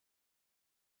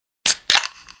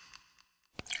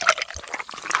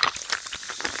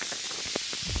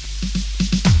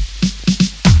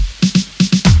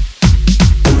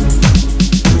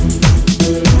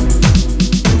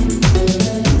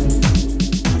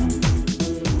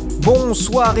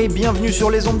Bonsoir et bienvenue sur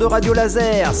les ondes de Radio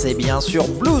Laser. C'est bien sûr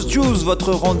Blues Juice,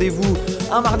 votre rendez-vous,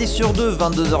 un mardi sur deux,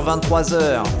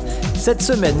 22h-23h. Cette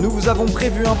semaine, nous vous avons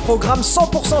prévu un programme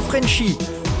 100% Frenchy.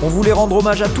 On voulait rendre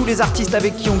hommage à tous les artistes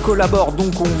avec qui on collabore,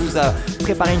 donc on vous a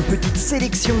préparé une petite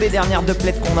sélection des dernières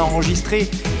dubplates qu'on a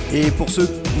enregistrées. Et pour ceux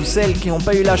ou celles qui n'ont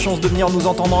pas eu la chance de venir nous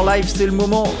entendre en live, c'est le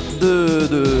moment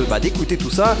d'écouter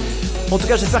tout ça. En tout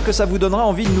cas, j'espère que ça vous donnera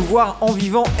envie de nous voir en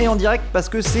vivant et en direct, parce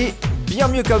que c'est bien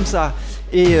mieux comme ça.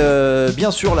 Et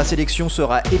bien sûr, la sélection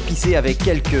sera épicée avec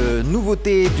quelques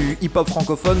nouveautés du hip-hop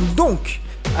francophone. Donc,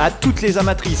 à toutes les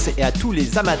amatrices et à tous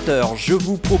les amateurs, je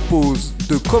vous propose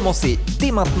de commencer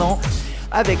dès maintenant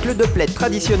avec le dubplate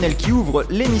traditionnel qui ouvre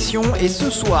l'émission. Et ce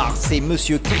soir, c'est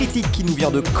Monsieur Critique qui nous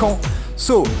vient de Caen.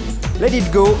 So, let it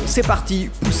go, c'est parti,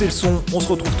 poussez le son, on se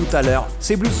retrouve tout à l'heure.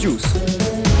 C'est Blues Juice.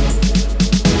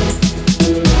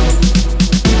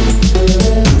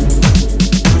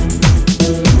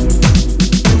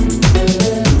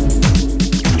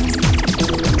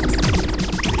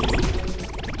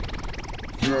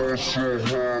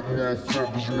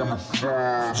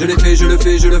 Je l'ai fait, je le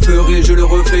fais, je le ferai, je le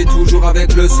referai toujours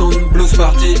avec le son. Blues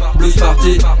Party, Blues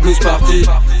Party, Blues Party.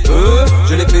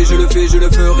 Je l'ai fait, je le fais, je le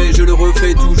ferai, je le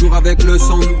referai toujours avec le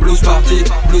son. Blues Party,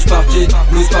 Blues Party,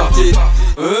 Blues Party.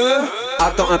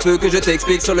 Attends un peu que je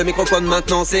t'explique, sur le microphone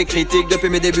maintenant c'est critique. Depuis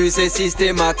mes débuts c'est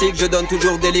systématique, je donne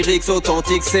toujours des lyrics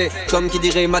authentiques. C'est comme qui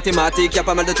dirait mathématiques, y'a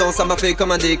pas mal de temps ça m'a fait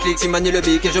comme un déclic. Si manie le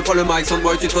bic et je prends le mic,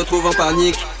 soundboy tu te retrouves en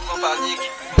panique.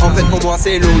 En fait pour moi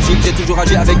c'est logique, j'ai toujours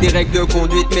agi avec des règles de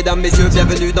conduite. Mesdames, messieurs,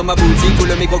 bienvenue dans ma boutique où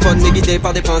le microphone est guidé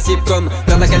par des principes comme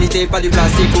faire de la qualité, pas du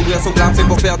plastique. Ouvrir son clap fait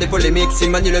pour faire des polémiques. Si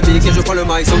manie le bic et je prends le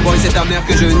mic, soundboy c'est ta mère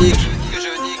que je nique.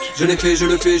 Je l'ai fait, je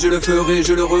le fais, je le ferai,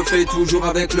 je le referai toujours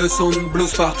avec le son.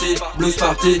 Blues Party, Blues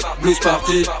Party, Blues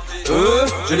Party.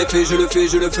 Je l'ai fait, je le fais,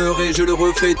 je le ferai, je le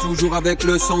referai toujours avec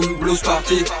le son. Blues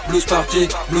Party, Blues Party,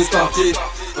 Blues Party.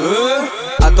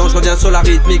 Attends, je reviens sur la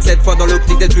rythmique, cette fois dans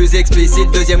l'optique d'être plus explicite.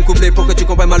 Deuxième couplet pour que tu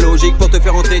comprennes ma logique, pour te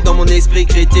faire entrer dans mon esprit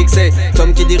critique. C'est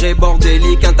comme qui dirait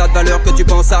bordélique, un tas de valeurs que tu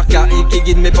penses archaïques, qui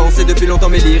guident mes pensées depuis longtemps,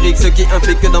 mes lyriques. Ce qui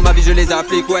implique que dans ma vie je les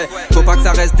applique, ouais. Faut pas que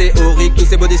ça reste théorique, tous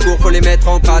ces beaux discours faut les mettre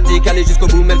en pratique. Aller jusqu'au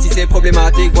bout même si c'est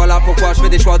problématique. Voilà pourquoi je fais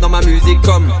des choix dans ma musique.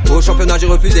 Comme au championnat j'ai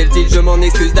refusé le titre, je m'en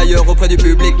excuse d'ailleurs auprès du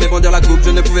public. Mais bondir la coupe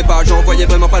je ne pouvais pas, j'en voyais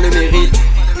vraiment pas le mérite.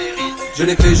 Je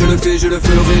l'ai fait, je le fais, je le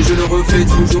ferai, je le refais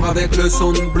toujours avec le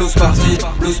son. Blues Party,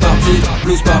 Blues Party,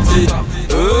 Blues Party.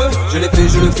 Je l'ai fait,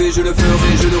 je le fais, je le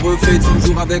ferai, je le refais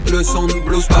toujours avec le son.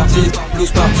 Blues Party,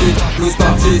 Blues Party, Blues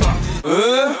Party.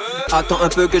 Attends un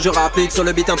peu que je rapplique sur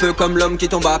le beat un peu comme l'homme qui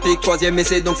tombe à pic. Troisième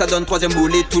essai donc ça donne troisième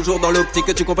boulette. Toujours dans l'optique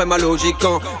que tu comprennes ma logique.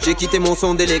 Quand j'ai quitté mon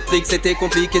son d'électrique c'était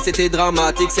compliqué, c'était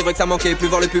dramatique. C'est vrai que ça manquait, plus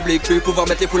voir le public, plus pouvoir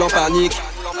mettre les foules en panique.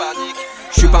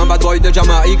 Je suis pas un bad boy de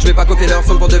Jamaïque, je vais pas copier leur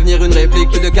son pour devenir une réplique.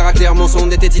 Plus de caractère, mon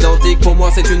son était identique. Pour moi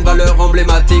c'est une valeur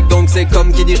emblématique, donc c'est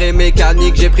comme qui dirait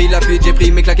mécanique. J'ai pris la fuite, j'ai pris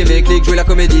mes claques et mes clics. Jouer la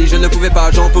comédie, je ne pouvais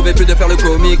pas, j'en pouvais plus de faire le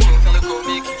comique.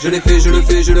 Je l'ai fait, je le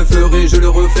fais, je le ferai, je le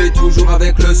refais toujours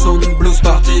avec le son. Blues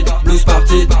Party, Blues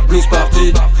Party, Blues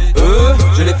Party.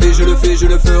 Je l'ai fait, je le fais, je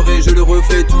le ferai, je le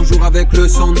refais toujours avec le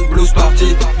son. Blues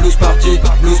Party, Blues Party,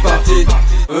 Blues Party.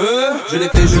 Je l'ai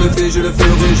fait, je le fais, je le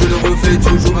ferai, je le refais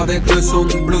toujours avec le son.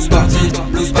 Blues Party,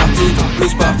 Blues Party,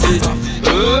 Blues Party.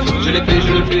 Je l'ai fait,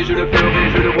 je le fais, je le ferai,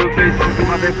 je le refais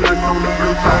toujours avec le son.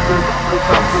 Blues Party, Blues Party, Blues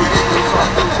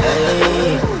Party.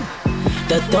 Hey.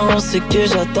 T'attends ce que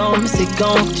j'attends, mais c'est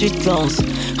quand tu te lances.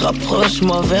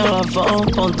 Rapproche-moi vers l'avant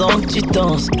pendant que tu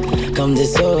danses. Comme des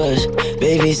sauvages,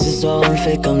 baby ce soir on le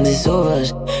fait comme des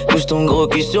sauvages. Bouge ton gros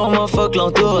cul sur moi, fuck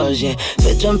l'entourage, yeah.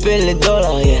 Fais jumper les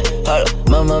dollars, yeah. Holla,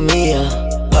 mamma mia.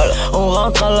 Holla. On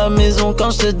rentre à la maison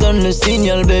quand je te donne le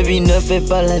signal. Baby ne fais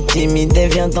pas la timide et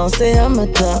viens danser un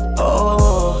matin.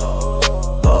 Oh,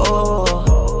 oh, oh.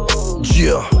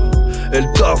 Yeah. Elle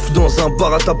taffe dans un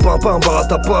bar à tapin, pas un bar à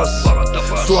tapas.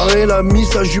 Soirée, elle a mis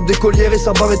sa jupe d'écolière et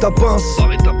sa barrette à pince.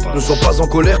 Ne sois pas en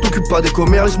colère, t'occupe pas des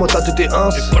commères, laisse-moi tâter tes ins.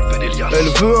 Elle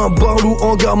veut un barlou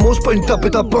en gamos, pas une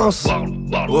tapette à pince.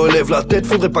 Relève la tête,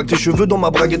 faudrait pas que tes cheveux dans ma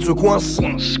braguette se coincent.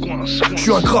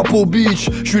 J'suis un crapaud bitch,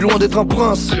 j'suis loin d'être un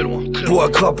prince. Pour un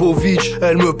Krapovic,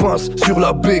 elle me pince sur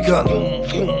la bécane.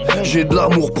 J'ai de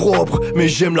l'amour propre, mais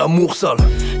j'aime l'amour sale.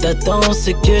 T'attends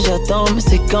ce que j'attends, mais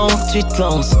c'est quand tu te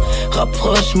lances.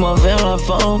 Rapproche-moi vers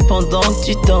l'avant pendant que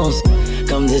tu danses.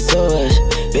 Comme des sauvages,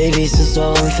 baby ce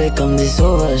soir on le fait comme des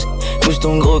sauvages. Bouge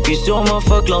ton gros cul sur moi,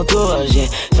 fuck l'entourage, yeah.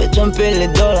 Fais jumper les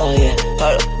dollars, yeah.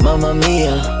 Holla, mamma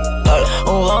mia. Holla.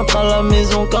 On rentre à la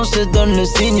maison quand je te donne le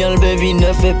signal. Baby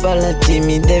ne fais pas la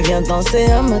timide et viens danser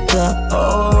un matin. Oh,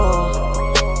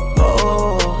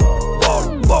 oh,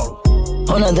 oh.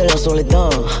 On a de l'air sur les dents.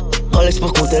 Rolex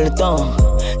pour compter le temps.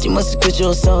 Dis-moi ce que tu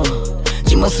ressens.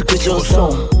 Dis-moi ce que tu ressens.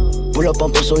 Pull up en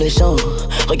pour sur les champs.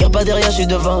 Regarde pas derrière, je suis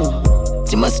devant.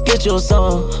 Dis-moi ce que tu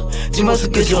ressens. Dis-moi ce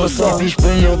que tu ressens. Baby,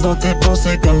 j'peux lire dans tes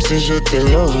pensées comme si j'étais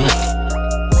l'or.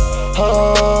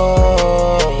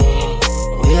 Oh,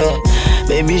 yeah.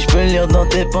 Baby, j'peux lire dans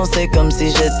tes pensées comme si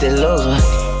j'étais l'or.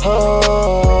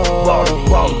 Oh,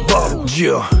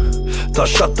 yeah. Ta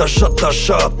chatte,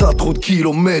 t'as trop de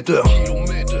kilomètres.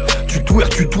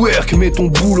 Tu twerk, mets ton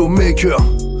boulot maker.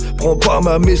 Prends pas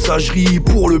ma messagerie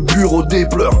pour le bureau des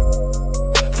pleurs.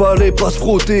 Fallait pas se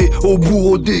frotter au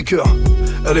bourreau des cœurs.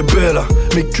 Elle est belle,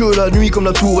 mais que la nuit comme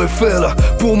la tour Eiffel.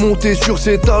 Pour monter sur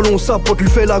ses talons, sa pote lui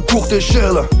fait la courte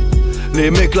échelle. Les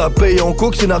mecs la payent en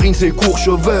coke, ses narines, ses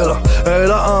Courchevel.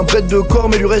 Elle a un brett de corps,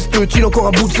 mais lui reste-t-il encore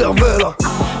un bout de cervelle?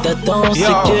 T'attends, c'est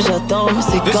que j'attends,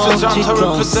 c'est quand tu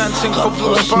danses.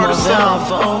 Rapproche-moi vers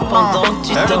l'avant pendant que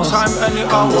tu danses.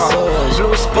 Comme des sauvages,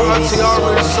 baby, ce soir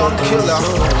on fait comme des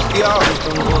sauvages.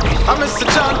 I'm Mr.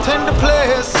 John Tender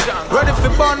Place, ready for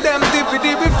burn them dippy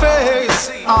face.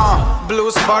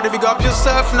 Blues party, big up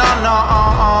yourself,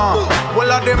 nah.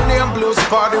 Well, of them name blues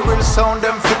party will sound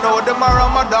them for know them a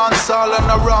Ramadan Sal and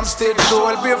a Ram stage show.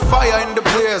 Will be a fire in the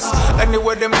place.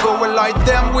 Anywhere them go, we'll light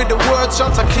them with the words,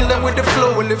 shots, I kill them with the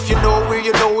flow. Well, if you know, we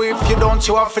you know. If you don't,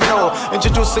 you have to know.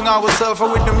 Introducing ourselves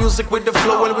with the music, with the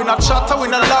flow. Well, we not chatter, we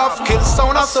not laugh, kill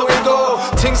sound, that's how we go.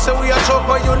 Things say we are trouble,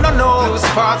 but you don't know. Blues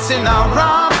party now,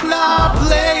 ramp now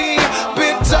play.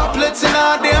 Big tablets in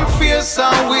all them face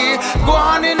and we go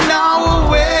on in our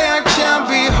way. I can't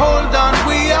be hold on,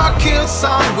 we are kill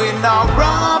sound. We now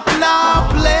ramp now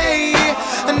play.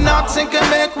 And nothing can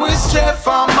make we stray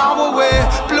from our way.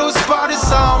 Blues party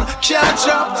sound, can't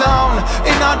drop down.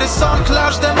 In all the sound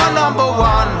clash, them are number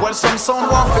one. Well, some sound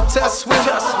want to test with.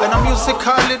 When a music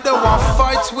highly they want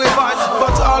fight with.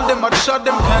 But all them a shot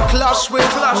them can clash with.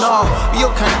 No, you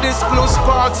can diss blues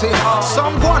party.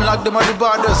 Some one like them are the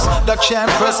baddest. That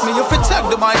can't press me. If you take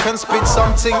the mic and spit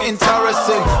something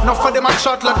interesting. Not for them a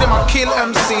shot like them a kill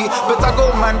MC. But I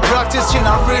go man practice, you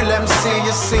not real MC.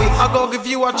 You see, I go give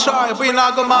you a try, but you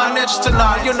not go manage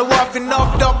tonight. You know I've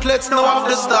enough doublets, know of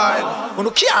the style. When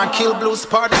you can't kill blues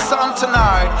party song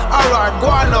tonight. Alright, go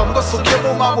on up, go so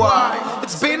kill my boy.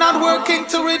 It's been hard working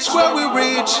to reach where we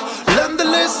reach. Learn the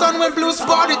lesson when blues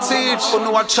party teach. Who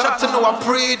know I chat, know I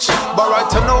preach. But right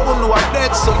to know who know I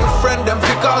dead, so your friend them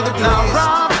pick all the now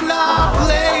ramp, now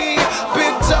play.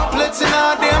 Big tablets in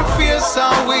all them face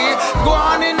and we go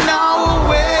on in our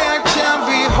way. I can't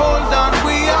be hold on,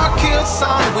 we are kill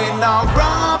sound. We now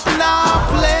ramp, now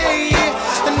play.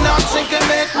 And nothing can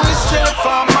make we stray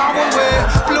from our way.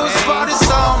 Blues party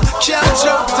sound, can't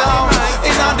drop down.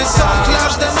 In all the sound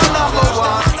clash, them are number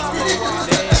one.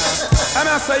 And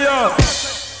I say yo,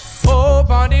 up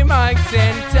on the mic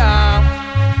center,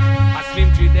 I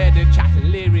slim to there the chat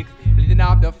lyric, bleeding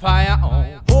up the fire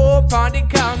on. Up on the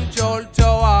control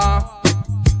tower,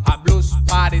 a blues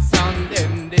party sound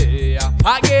them there.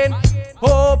 Again,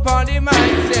 up on the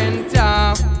mic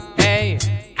center, hey,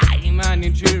 I'm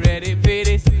managing ready for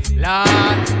this, Lord.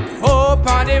 Up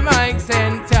on the mic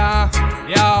center,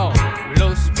 yo,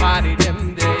 blues party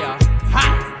them there. Ha,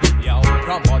 yo,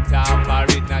 promoter for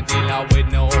it, not dealer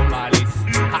with no malice.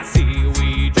 I see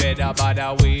we dread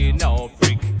about we no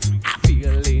freak. I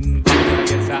feeling good,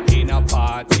 yes, I in a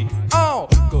party. Oh,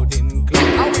 good in club,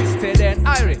 I wasted and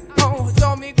iron. Oh,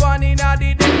 so me gone in a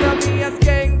the death of me a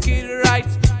skank it right.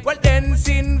 Well then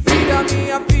sin feed of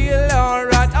me I feel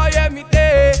alright. Oh yeah, me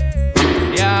day,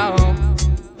 yeah.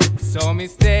 So me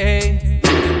stay,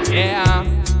 yeah.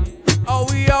 Oh,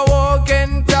 we are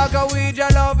walking, talk, we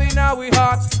just love in our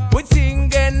hearts. We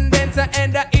sing and dance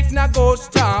and it not go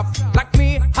stop. Like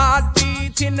me, heart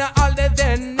beating all day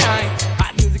then night.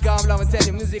 Hot music of love and tell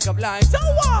you music of life. So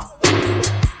what?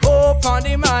 Up on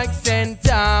the mic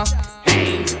center.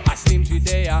 Hey, I slim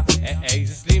today, hey,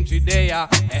 slim today,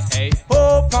 hey.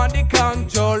 Up on the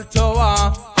control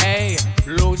tower. Hey,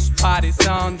 blues party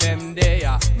sound them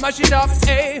there. Mash it up,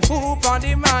 hey, hoop on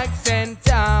the mic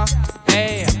center.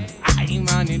 Hey, I'm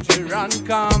managing to run,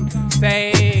 come,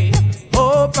 say,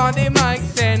 up on the mic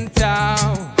center.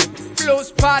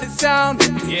 Blues party sound,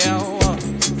 yeah.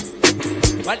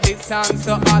 Well, this song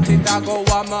so hot it a go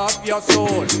warm up your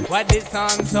soul. Well, this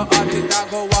song so hot it a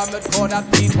go warm up for the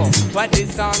people. Well,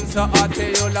 this song so hot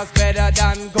you look better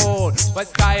than gold. But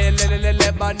style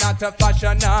little but not a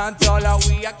fashion and all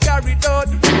we are carried out.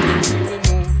 We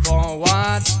move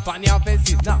forward, find your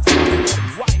faces now.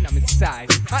 Wine on my side,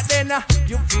 and then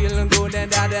you feeling good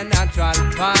and that a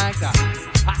natural factor.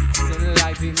 Passing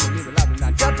life in the middle of the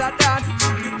night, just like that.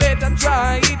 You better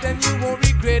try it and you won't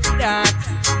regret that.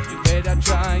 You better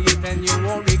try it and you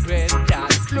won't regret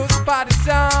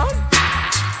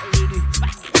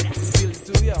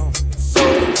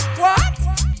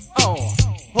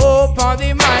on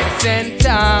the mic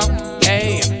center.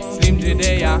 Hey, Slim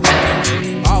today, are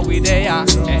we there?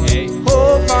 Hey,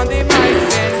 hope on the mic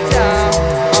center.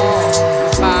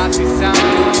 Oh, party sound.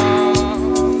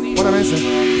 What am I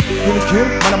saying? Kill,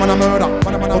 man, a murder.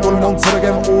 Tout le monde c'est le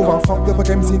game over. Fuck the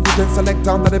game scene, DJ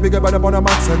selector. T'as des big up on the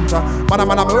max center. Man, a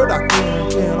murder.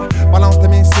 Kill. Balance tes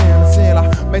missiles,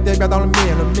 mets tes gars dans le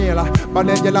mille.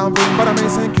 Balaye l'envie, man, a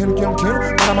missing, kill.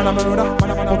 Man, a murder.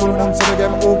 Tout le monde c'est le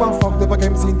game over. Fuck the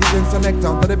game scene, DJ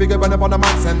selector. T'as des big up on the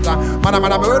max center. Man, a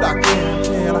murder.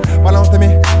 Kill. Balance tes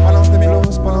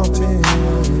blues party.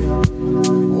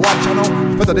 Watch out,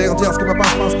 je peux te dire ce qui me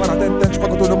passe par la tête. Je crois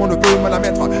que tout le monde peut me la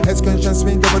mettre. Est-ce que je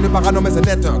suis devenu parano, mais c'est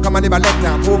net. Comme un évalette,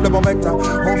 trouve le bon vecteur.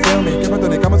 Enfermé, que me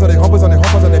donner, comme ça, rempoisonné,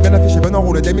 bien affiché, bien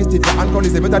enroulé, démystifié,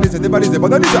 alcoolisé, métallisé, dévalisé,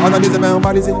 banalisé, analysé, bien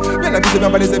embalisé, bien abusé, bien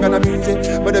balisé, bien amusé.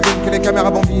 Me devine que les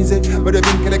caméras vont viser, me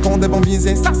devine que les comptes vont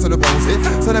viser. Ça, c'est le bronzé.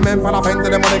 Ce n'est même pas la peine de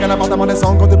demander qu'un appartement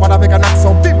descend. Quand tu parles avec un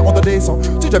accent, bim, on te descend.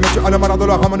 Si jamais tu as le malheur de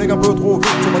le ramener un peu trop vite,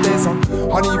 tu redescends.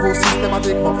 En niveau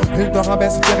systématiquement, il te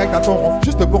rabaisse direct à ton rond.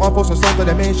 Juste pour info, ce sont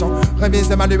des méchants. Révise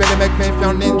les manuels, les mecs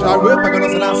méfiants, ninja. Ouais, pas que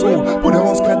c'est l'assaut. Pour les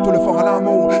 11 crêtes, tout le fort à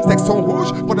l'amour. Section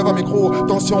rouge, pour devant micro.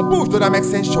 Tension bouge de la mec,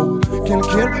 c'est chaud. Kill,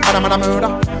 madame, murder.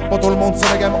 Pour tout le monde,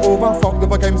 c'est le game over. Fuck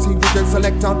the game, scene, DJ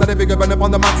selector. T'as des big up on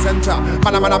the max center.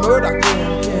 Madame, murder.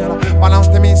 Kill. Balance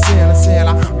tes missiles,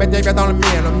 mets tes gars dans le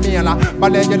mille.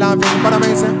 Balaye la ville, pas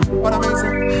d'amazing.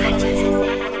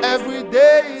 Every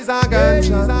day is a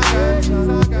gunshot.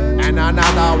 And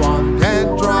another one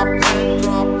can drop.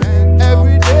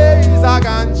 Every day is a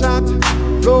gunshot.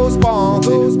 Close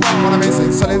party. On a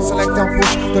missing solid selector,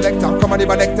 push the lector. Comme un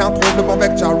débalecteur, trouve le bon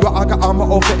vecteur. Rock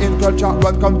armor of the in culture.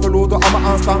 Run come to load, I'm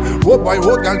a instant. Road by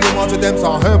road, girl, give to them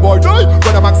ça. Hey boy, die.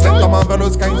 When I'm accepting, man, vers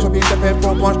le sky. So bien fait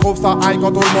pour moi, j'trouve ça high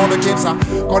quand tout le monde kiffe ça.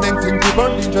 Connecting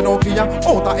people, ninja no client.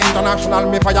 Honta international,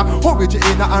 me fire.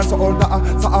 Original, also all that.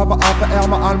 Ça va faire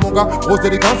ma almonga. Grosse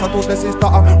délicatesse à toutes les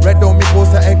sisters. Red au micro,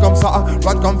 c'est comme ça.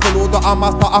 Run come to load, I'm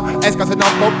a star. Est-ce que c'est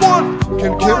notre bon?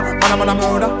 Kill, man,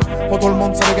 murder. Pour tout le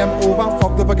monde, c'est le game over.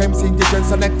 Fuck the game scene, DJ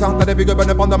selector. T'as des big up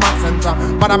on the max center.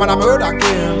 Madame, murder,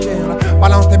 kill.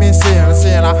 Balance tes missiles,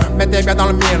 mets tes gars dans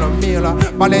le mille.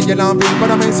 Balaye l'envie,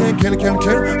 madame, c'est kill.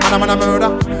 Madame, murder.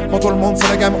 Pour tout le monde,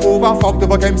 c'est le game over. Fuck the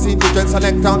game scene, DJ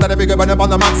selector. T'as des big up on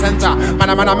the max center.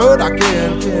 Madame, murder,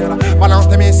 kill. Balance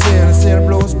tes missiles,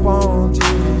 blues party.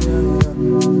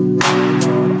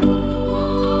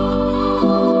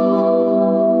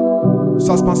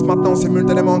 Ça se passe maintenant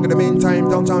simultanément que the meantime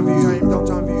dans ta vie.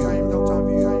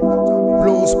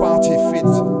 Blues party fit,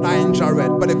 Ninja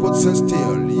Red, but écoute ce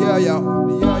style, yeah.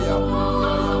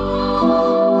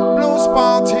 Blues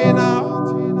party now,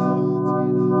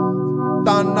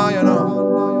 done now, you know.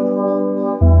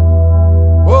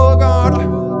 Oh God,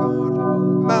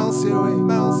 mercy.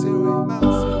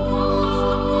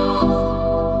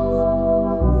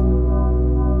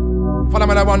 Follow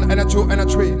me the 1 and a 2 and a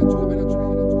 3.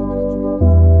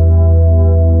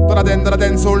 Dans la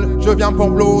dancehall, je viens pour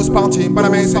blues party, pas la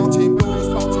messe. Oh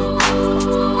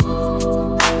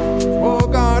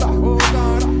God,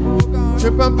 je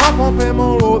peux pas pomper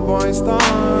mon road boy style.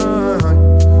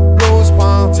 Blues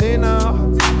party now,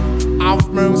 have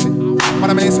mercy, pas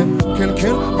la messe.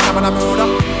 Kill, madame, murder.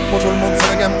 Pour tout le monde,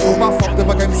 c'est le game over. Fuck the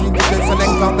game scene, DJ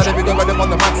selector. T'as des big up on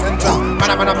the max center.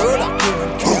 Madame, murder.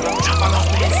 Kill.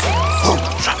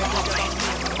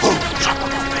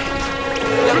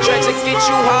 I'm trying to get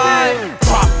you high.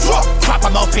 Drop a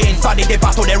muffin, ça les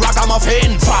dépasse tous les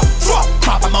ragamuffins.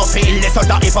 Drop a muffin, les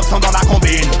soldats hip-hop sont dans la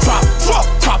combine.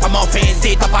 Drop a muffin,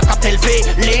 si t'as pas capté le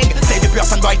feeling, c'est du pur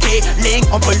sunboy killing.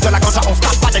 On brûle de la ganja, on se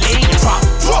tape pas de ligne.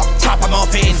 Drop a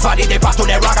muffin, ça les dépasse tous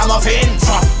les ragamuffins.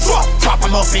 Drop a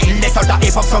muffin, les soldats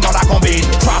hip-hop sont dans la combine.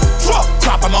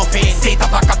 Drop a muffin, si t'as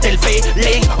pas capté le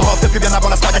feeling, rock depuis bien avant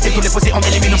la squad, tous les fossés on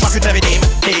élimine, on change plus de réveil.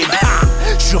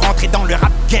 Je suis rentré dans le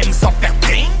rap game sans faire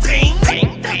dring.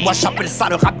 Moi j'appelle ça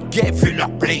le rap game, vu leur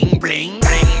bling.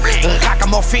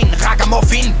 Ragamuffin,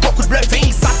 beaucoup de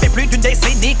bluffing. Ça fait plus d'une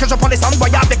décennie que je prends les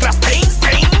soundboys avec leur string.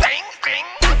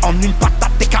 En une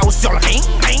patate, des chaos sur le ring.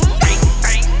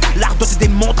 L'art de te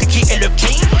démontrer qui est le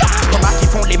king. Y'en a qui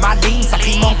font les malines, ça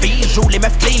rime en bijoux, les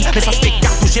meufs clean. Mais ça se fait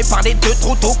cartoucher par les deux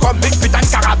trous tôt comme une putain de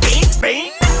carabine.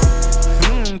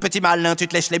 Petit malin, tu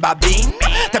te lèches les babines.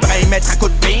 T'aimerais y mettre un coup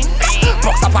de pin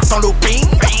pour que ça parte en looping.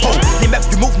 Oh, les meufs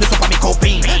du move ne sont pas mes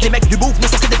copines. Les mecs du move ne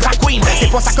sont que des drag queens.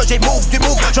 C'est pour ça que j'ai move du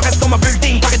move. Je reste dans mon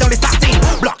building, pareil dans les starting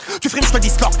blocs. Tu frimes, je te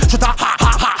disloque, je t'a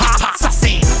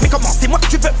assassine. Mais comment c'est moi que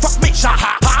tu veux fuck mes chats?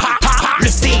 Le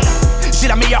signe, j'ai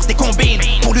la meilleure des combines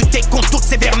pour lutter contre toutes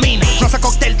ces vermines. Je lance un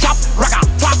cocktail trap, raga,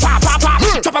 trap.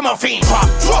 Trap a à morphine.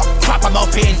 Trap à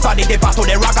morphine, validé par tous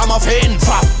les ragamuffins.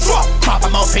 Trap à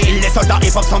morphine, les soldats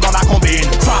hip-hop sont dans la combine.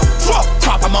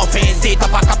 Trap à morphine, si t'as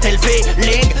pas capté le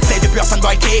feeling, c'est du pur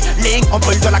sunboy killing. On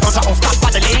brûle de la ganja, on se tape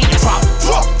pas de ligne.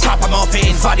 Trap à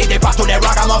morphine, validé par tous les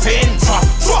ragamuffins.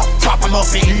 Trap à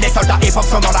morphine, les soldats hip-hop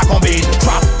sont dans la combine.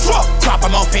 Trap à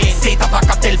morphine, si t'as pas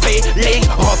capté le feeling,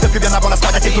 rock depuis bien avant la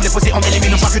squad, tous les fossés on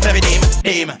élimine, on passe une rêve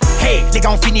dim. Hey, les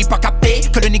gars ont fini par capter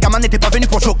que le niggaman n'était pas venu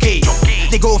pour choquer.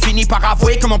 Les gars ont fini par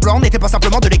avouer que mon plan n'était pas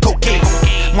simplement de les coquer.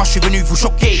 Moi je suis venu vous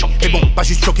choquer, mais bon, pas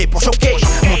juste choquer pour choquer.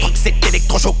 Mon truc c'est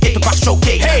électro-choqué, te pas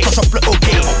choquer, quand chope le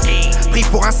hockey. Pris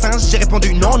pour un singe, j'ai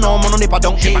répondu non, mon nom n'est pas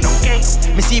donkey.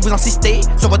 Mais si vous insistez,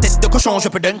 sur vos têtes de cochon, je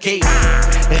peux dunker.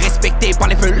 Respecté par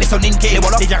les feux, les soninké,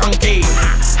 voilà, les yaranké.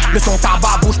 Le son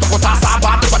tabac, bouge ton compte à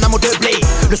sabat, de Panamo de blé.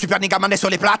 Le super niggaman est sur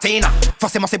les platines.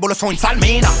 Forcément ces beaux le sont une sale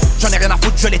mine. J'en ai rien à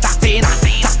foutre, je les tartine.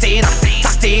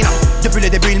 Depuis le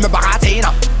début ils me baratine,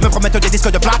 me promettent des disques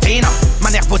de platine.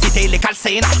 Ma nervosité les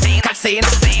calcine.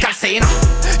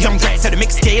 Young Dre c'est le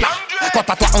mix kill. Quant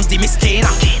à toi on dit miskine.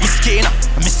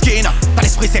 T'as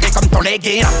l'esprit serré comme ton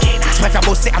legging. Je préfère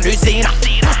bosser à l'usine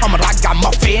en mode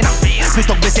ragamuffin,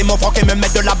 plutôt que baisser mon froc et me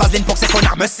mettre de la vaseline pour que ces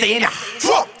connards me signent.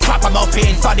 Trap à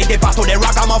morphine, validé par tous les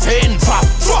ragamuffins.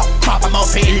 Trap à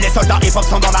morphine, les soldats hip-hop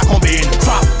sont dans la combine.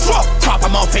 Trap à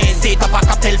morphine, si t'as pas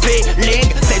capté le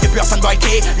feeling, c'est du pur sunboy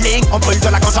killing. On brûle de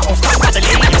la ganja, on se tape pas de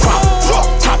ligne.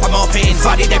 Trap à morphine,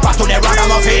 validé par tous les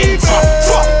ragamuffins.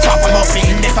 Trap à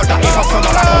morphine, les soldats hip-hop sont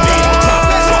dans la combine.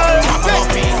 Trap à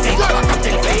morphine, si t'as pas capté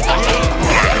le feeling.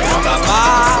 Y'en a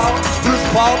marre, plus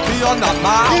parti, y'en a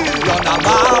marre. Y'en a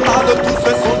marre de tous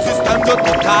ces sons de système de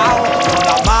total.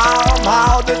 Y'en a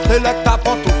marre des select à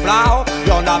pantouflard.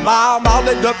 Y'en a marre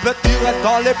des deux petits qui restent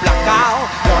dans les placards.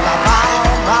 Y'en a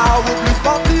marre, ou plus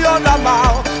parti, y'en a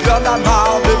marre. Y'en a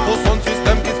marre des faux sons de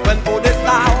système qui se prennent pour des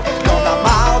stars. Y'en a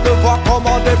marre de voir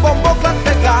comment des bonbons claquent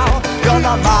ses gars. Y'en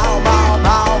a marre.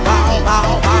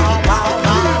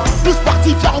 Plus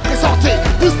parti fier représenter,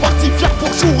 plus parti fier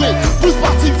pour jouer, plus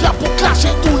parti fier pour clasher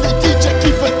tous les DJ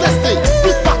qui veulent tester.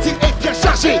 Plus parti est bien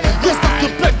chargé, les stars de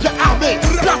plaît bien armés.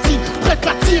 Parti prêt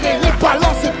à tirer les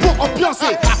balances pour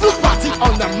ambiancer. Plus parti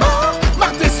en a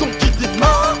marre des sons qui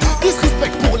démarrent.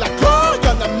 Disrespect pour la gloire,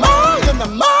 y'en a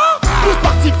marre. Plus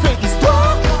parti fait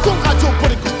l'histoire, son radio pour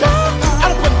les coutards. À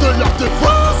la pointe de leur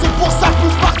devoir, c'est pour ça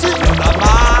plus parti. Y'en a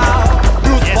marre,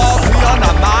 plus parti, y'en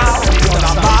a marre. Y'en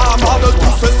a marre de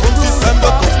tous ces sons de système de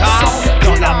total.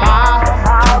 Y'en a marre,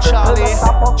 King Charlie,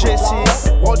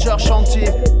 Jesse, Roger Chanty,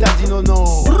 Daddy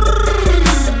Nono.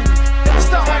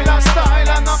 Style,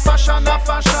 na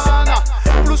fashion.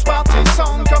 Blues party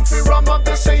sound, come free rum of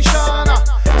the station.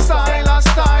 Style,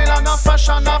 na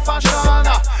fashion.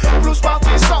 Blues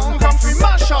party sound, come free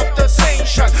mash up the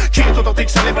station. Qui est authentique,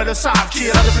 ça les vrais le savent. Qui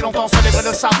est là depuis longtemps, ça les vrais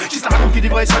le savent. Qui se la raconte, qui dit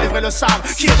vrai, ça les vrais le savent.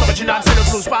 Qui est original, c'est le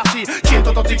blues party. Qui est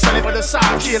authentique, ça les vrais le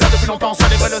savent. Qui est là depuis longtemps, ça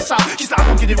les vrais le savent. Qui se la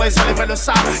raconte, qui dit vrai, ça les vrais le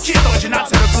savent. Qui est original,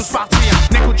 c'est le blues party.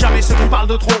 N'écoute jamais ceux qui parlent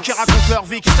de trop, qui racontent leur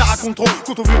vie, qui se la racontent trop.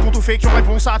 Qu'on tout vu, qu'on tout fait, qui ont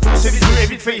réponse à tout. C'est vite vu et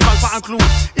vite fait, ils valent pas un clou.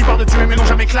 Ils parlent de tuer mais n'ont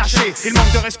jamais clashé. Ils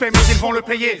manquent de respect mais ils vont le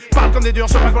payer. Parlent comme des durs,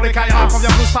 se prennent pour les Kaira. Quand vient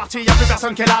blues party, y'a plus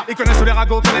personne qui est là. Ils connaissent tous les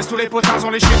ragots, connaissent tous les potins. Ils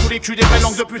ont léché tous les culs des vraies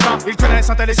langues de putain. Ils connaissent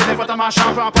un tel et c'est des potes à machin.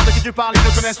 Peu importe de qui tu parles, ils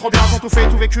le connaissent trop bien. Ils ont tout fait,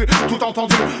 tout vécu, tout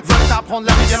entendu. Veulent t'apprendre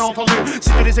la vie bien entendu. Si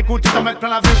tu les écoutes, ils t'en mettent plein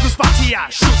la vue. Blues party,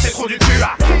 shoot, c'est trop du cul.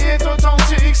 Qui est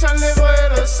authentique, seuls les vrais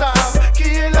le savent. Qui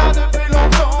est là depuis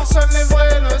longtemps, seuls les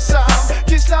vrais le savent.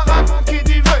 Qui se la raconte, qui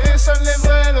dit vrai, seuls les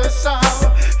vrais le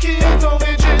savent. Qui est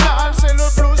original, c'est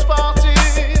le blues party.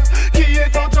 Qui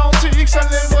est authentique, seuls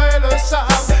les vrais le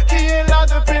savent. Qui est là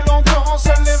depuis longtemps,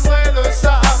 seuls les vrais le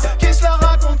savent. Qui se la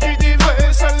raconte, qui dit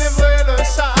vrai, seuls les vrais le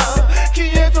savent. Qui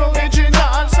est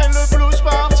original, c'est le blues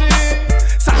party.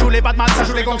 Ça joue les badman, ça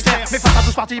joue les gangsters. Mais face à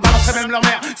blues party, ils balanceraient même leur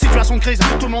mère. Situation de crise,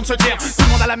 tout le monde se tire. Tout le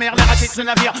monde à la mer, les raquettes de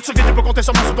navire. Ce que tu peux compter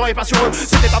sur mon soudan et pas sur eux.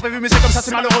 C'était pas prévu mais c'est comme ça,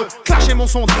 c'est malheureux. Clasher mon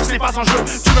son, ce n'est pas un jeu.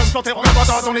 Tu veux me planter, regarde-moi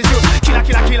dans les yeux.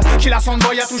 Kill a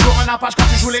soundboy, y'a toujours un impage quand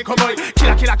tu joues les cowboys.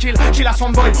 Kill a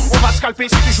soundboy, on va te scalper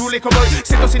si tu joues les cowboys.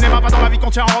 C'est au cinéma, pas dans la vie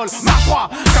qu'on tient en rôle. Marche droit,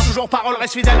 car toujours parole,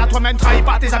 reste fidèle à toi-même, trahis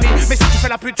pas tes amis. Mais si tu fais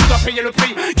la pute, tu dois payer le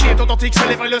prix. Qui est authentique, c'est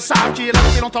les vrais le savent. Qui est là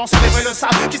depuis longtemps, c'est les vrais le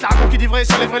savent. Qui se la raconte, qui dit vrai,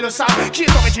 c'est les vrais le savent. Qui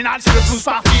est original, c'est le blues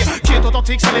party. Qui est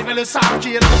authentique, c'est les vrais le savent.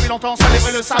 Qui est là depuis longtemps, c'est les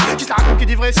vrais le savent. Qui se la raconte, qui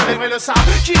dit vrai, c'est les vrais le savent.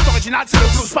 Qui est original, c'est le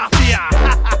blues party.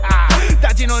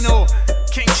 Daddy Nono,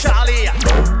 King Charlie,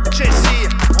 Jesse,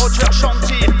 Roger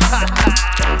Chanty.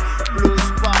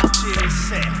 Blues party,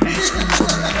 c'est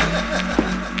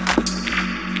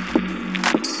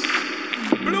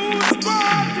Blues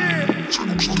party.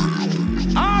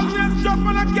 Always jump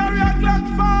on a carry a Glock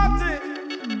 40.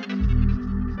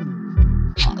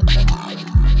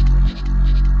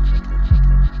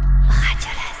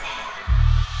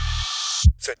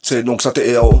 C'est donc ça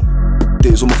tes héros,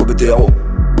 des homophobes hétéros.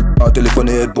 Un téléphone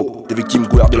et être beau, des victimes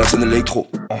couleurs de la scène électro.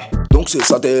 Donc c'est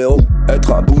ça tes héros,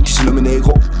 être un bounty c'est le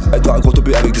négro. Être un gros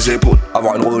topé avec des épaules,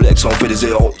 avoir une Rolex on fait des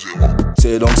zéros.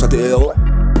 C'est donc ça tes héros,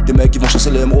 des mecs qui vont chasser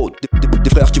l'émeraude, des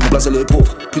frères qui vont placer les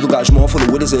pauvres. Plus d'engagement, faut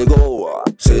louer des égos.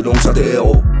 C'est donc ça tes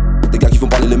héros, des gars qui vont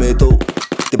parler les métaux,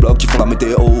 des blocs qui font la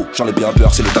météo. J'en ai bien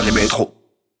peur, c'est le dernier métro.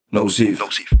 Nocif,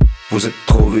 vous êtes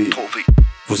trop vite,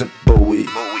 vous êtes Bowie.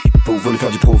 Vous voulez faire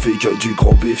du profit que du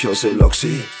gros bif, yo c'est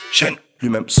l'oxygène,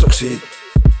 lui-même s'oxyde.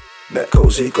 Mais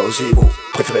cosy, vous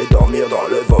préférez dormir dans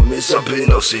le vomi, c'est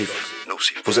nocif.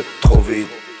 Vous êtes trop vite,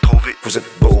 vous êtes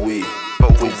Bowie.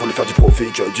 Vous voulez faire du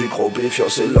profit que du gros bif, yo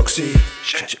c'est l'oxygène,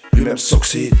 lui-même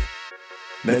s'oxyde.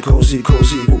 Mais cosy,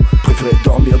 vous préférez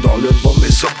dormir dans le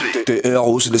vomi, c'est tes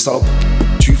héros c'est des salopes,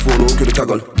 tu follow que des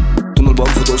cagoles. Ton album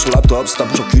photo sur laptop, c'est ta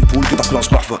bouche en cul de poule que t'as pris en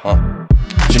smartphone.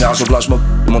 Génération flash mob,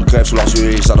 le monde crève sous leurs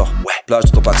yeux et ils s'adorent. Plage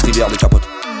de topax, rivière de capote,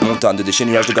 montagne de déchets,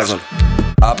 nuages de gazole.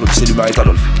 Applaudissez l'humain et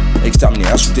Adolphe, exterminer,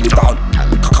 insulter les darons.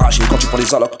 Cracher quand tu prends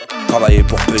les allocs, travailler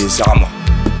pour payer c'est à moi.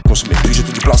 Consommer puis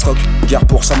jeter du plastoc, guerre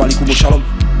pour Samalik ou Shalom.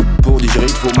 Pour digérer il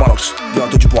faut Malox,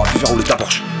 bientôt tu pourras plus faire rouler ta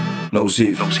Porsche.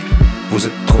 Nocif, vous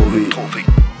êtes trop vite,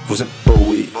 vous êtes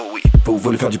Bowie. Vous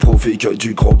voulez faire du profit que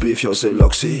du gros bif, yo c'est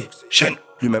l'oxygène,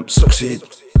 lui-même s'oxyde.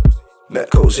 Mais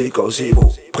cosy,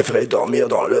 vous préférez dormir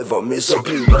dans le vomi, c'est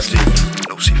plus massif.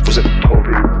 Vous êtes trop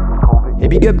vite. Et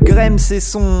big up Graham, c'est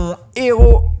son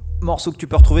héros. Morceau que tu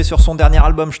peux retrouver sur son dernier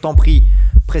album, je t'en prie.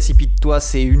 Précipite-toi,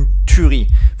 c'est une tuerie.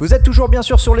 Vous êtes toujours bien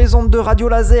sûr sur les ondes de Radio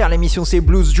Laser. L'émission c'est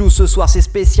Blues Juice. Ce soir c'est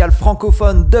spécial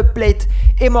francophone, dubplate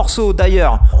et morceaux.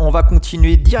 D'ailleurs, on va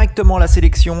continuer directement la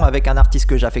sélection avec un artiste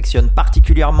que j'affectionne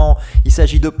particulièrement. Il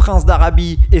s'agit de Prince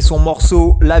d'Arabie et son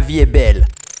morceau La vie est belle.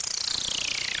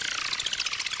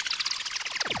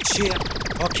 Cheer,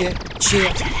 ok,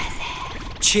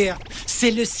 cheer.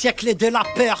 C'est le siècle de la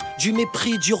peur, du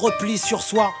mépris, du repli sur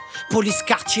soi. Police,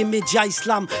 quartier, médias,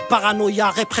 islam, paranoïa,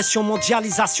 répression,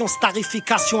 mondialisation,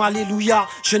 starification, alléluia.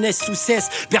 Jeunesse sous cesse,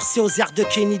 bercée aux airs de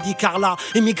Kennedy, Carla.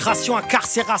 Immigration,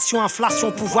 incarcération,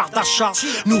 inflation, pouvoir d'achat.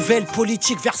 Nouvelle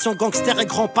politique, version gangster et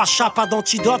grand pacha. Pas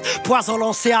d'antidote, poison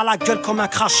lancé à la gueule comme un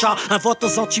crachat. Un vote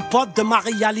aux antipodes de ma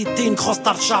réalité, une grosse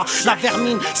tarcha. La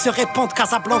vermine se répand de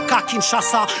Casablanca,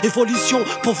 Kinshasa. Évolution,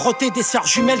 pauvreté des sœurs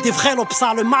jumelles, des vrais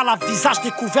lopsas. Le mal à visage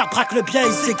découvert braque le bien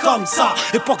et c'est comme ça.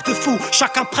 Époque de fou,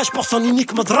 chacun prêche pour son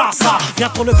unique madrasa.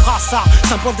 Bientôt le brassard,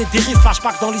 symbole des dérives,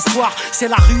 flashback dans l'histoire. C'est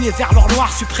la rue et vers l'or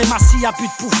noir, suprématie, abus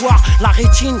de pouvoir. La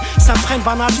rétine s'imprègne,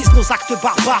 banalise nos actes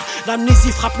barbares.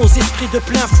 L'amnésie frappe nos esprits de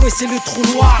plein fouet, c'est le trou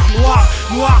noir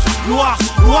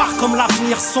comme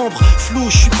l'avenir sombre. Flou,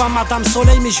 je suis pas Madame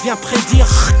Soleil mais je viens prédire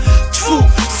fou.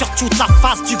 Sur toute la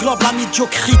face du globe, la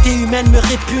médiocrité humaine me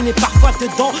répugne et parfois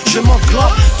dedans je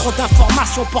m'englobe. Trop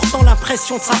d'informations portant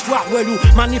l'impression de savoir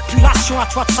ou manipulation, à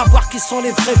toi de savoir qui sont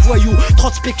les vrais voyous. Trop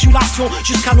de spéculation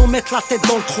jusqu'à nous mettre la tête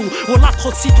dans le trou. On a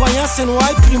trop de citoyens, c'est noir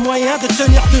et plus moyen de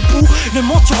tenir debout. Le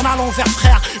monde tourne à l'envers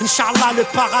frère, Inch'Allah le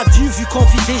paradis vu qu'on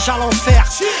vit déjà l'enfer.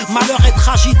 Malheur et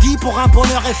tragédie pour un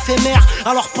bonheur éphémère.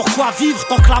 Alors pourquoi vivre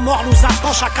tant que la mort nous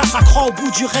attend? Chacun s'accroît au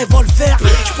bout du revolver.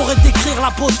 Je pourrais décrire la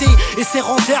beauté et ses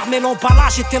rondeurs, mais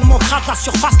l'emballage est tellement crade, la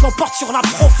surface l'emporte sur la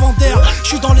profondeur. Je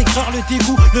suis dans l'aigreur, le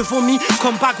dégoût, le vomi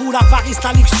comme bagou, l'avarice,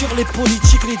 la luxure, les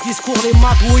politiques, les discours, les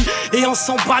magouilles. Et on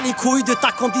s'en bat les couilles de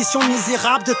ta condition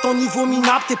misérable, de ton niveau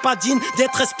minable, t'es pas digne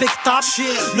d'être respectable.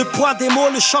 Le poids des mots,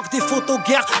 le choc des photos,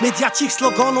 guerre médiatique,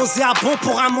 slogan nauséabond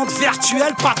pour un monde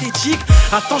virtuel pathétique.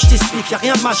 Attends, je t'explique, y'a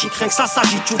rien de magique, rien que ça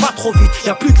s'agit, tu vas trop vite,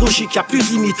 y'a plus de logique, y'a plus de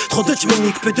limite, trop de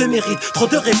tuméniques, peu de mérite, trop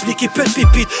de répliques et peu de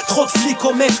pépites, trop de flics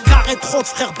au mètre carré, trop de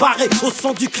frères barrés au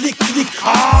son du clic-clic.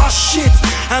 Ah shit,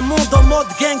 un monde en mode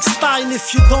gangsta, and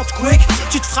if you don't quick,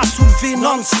 tu te feras soulever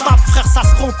non-stop, frère ça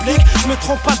se complique. Je me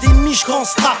trompe pas des miches, grand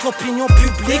stat, l'opinion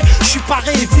publique. Je suis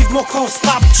paré et vive mon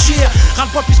constat, cheer.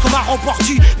 Ras-le-bol puisqu'on m'a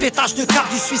remporté, pétage de cap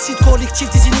du suicide collectif,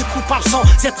 désigné coupable sans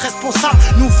être responsable.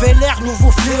 Nouvelle ère,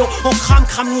 nouveau fléau, on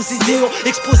crame nos idéaux,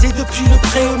 exposés depuis le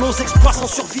préau, nos exploits sont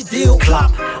sur vidéo. Clap,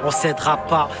 on cédera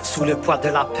pas sous le poids de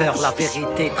la peur, la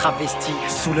vérité travestie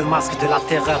sous le masque de la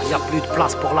terreur. Y a plus de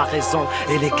place pour la raison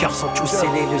et les cœurs sont tous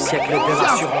scellés. Le siècle de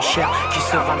la surenchère qui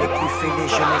sera le plus fêlé,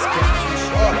 jeunesse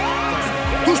perdue.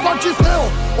 Touche pas petit frérot,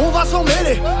 on va s'en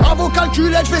mêler. À vos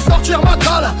calculettes, je vais sortir ma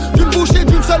cale. D'une bouche et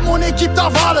d'une seule, mon équipe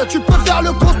t'avale. Tu peux faire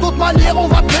le costaud de manière, on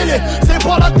va te mêler. C'est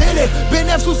pas la télé,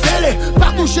 bénéf sous scellé.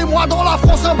 Partout chez moi dans la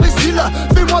France imbécile.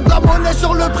 Fais-moi de la monnaie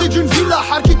sur le prix d'une villa.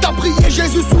 À qui t'a prié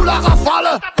Jésus sous la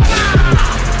rafale.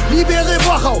 Libérez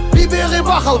Wahao, libéré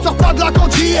Barra, sors pas de la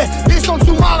cantille. Descends le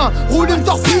sous-marin, roule une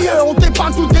torpille. On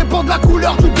t'épargne, tout dépend de la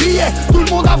couleur du billet. Tout le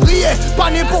monde a vrillé, pas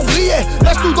né pour briller.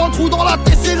 Laisse-nous dans le trou, dans la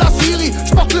tête, c'est la Syrie.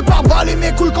 J'porte le pare-balles et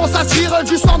mes couilles quand ça tire.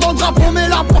 Du sang dans le drapeau, mes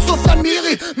larmes pour Sofiane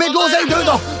Miri. Mets de l'oseille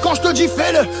dedans, quand je te dis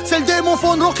fais-le. C'est le démon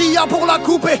Fondor qu'il y a pour la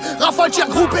couper. Rafale tir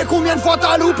groupé, combien de fois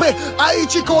t'as loupé?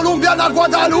 Haïti, Colombiana,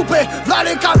 Guadalupe. V'là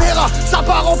les caméras, ça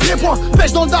part en pied-point.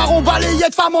 Pêche dans le daron,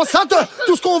 balayette, femme enceinte.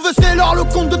 Tout ce qu'on veut c'est l'or, le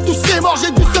compte de tous ces morts.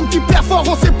 J'ai du seum qui perfore,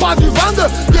 on sait pas du 22.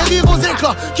 Guérir aux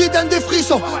éclats, qui donne des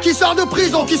frissons. Qui sort de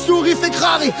prison, qui sourit, fait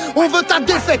crari. On veut ta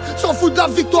défaite, s'en fout de la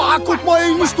victoire. Raconte-moi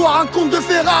une histoire, un conte de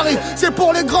Ferrari. C'est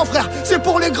pour les grands frères, c'est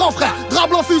pour les grands frères. Drap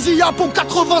blanc, fusil à pompe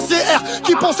 80 CR.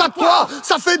 Qui pense à toi,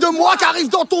 ça fait 2 mois qu'arrive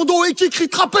dans ton dos et qui crie,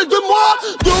 te rappelle de moi.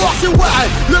 Dehors c'est ouais,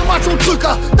 le match on truc.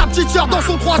 Ta petite sœur dans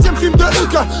son 3e film de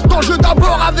Hulk. Dans le jeu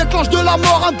d'abord avec l'ange de la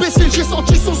mort. Imbécile, j'ai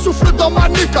senti son souffle dans ma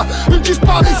nuque. Une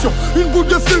disparition, une boule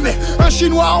de fumée. Un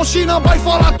chinois en Chine, un bail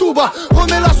fort la touba.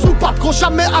 Remets la soupape, qu'on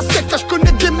jamais à sec. Je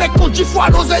connais des mecs qu'on 10 fois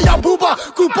l'oseille à Booba.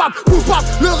 Coupable, coupable,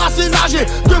 le rat c'est nager.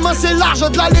 Demain c'est large,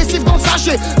 de la lessive dans le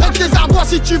sachet. Règle les ardois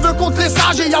si tu veux contre les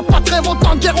sages. Y'a pas très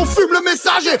longtemps de guerre, on fume le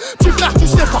messager. Petit frère tu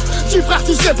sais pas, petit frère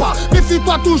tu sais pas.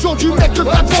 Méfie-toi toujours du mec que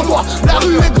t'as devant toi. La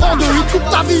rue est grande, il coupe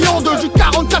ta viande. Du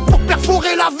 44 pour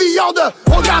perforer la viande.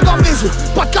 Regarde dans mes yeux,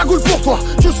 pas de cagoule pour toi.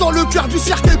 Tu sens le cœur du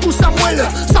cercle tout sa moelle.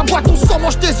 Ça boit ton sang,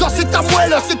 mange tes os, c'est ta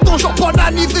moelle. C'est ton jour, bon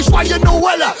anniversaire, joyeux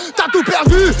Noël. T'as tout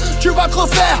perdu, tu vas te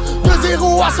refaire. De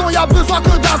 0 à 100, y'a besoin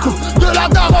que d'un coup. De la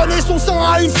daronne et son sang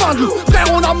à une fin de loup. Frère,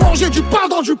 on a mangé du pain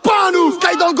dans du pain, nous.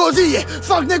 Caille dans le gosier,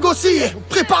 fin de négocier.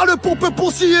 Prépare le pompe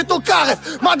pour scier ton carré.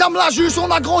 Madame la juge,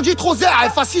 on a grandi trop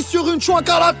ZRF. Assis sur une chouinque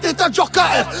à la tête à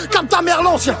Djorkaeff. Comme ta mère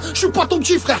l'ancien, j'suis pas ton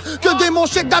petit frère. Que des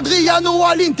manchettes d'Adriano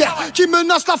à l'Inter. Qui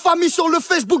menacent la famille sur le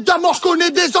Facebook d'amour.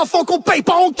 J'connais des enfants qu'on paye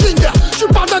pas en Kinder. Tu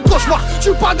parles d'un cauchemar,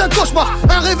 tu parles d'un cauchemar.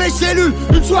 Un réveil cellule,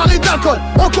 une soirée d'alcool.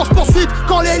 En course poursuite,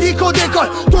 quand l'hélico décolle.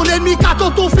 Ton ennemi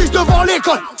qu'attend ton fils devant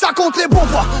l'école. Ça compte les bons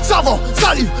points, savant,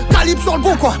 salive, calibre sur le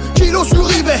bon coin. Kilo sur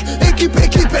eBay, équipé,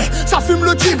 ça fume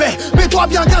le Tibet. Mets-toi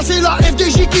bien c'est la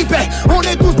FDJ qui paie. On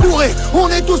est tous bourrés, on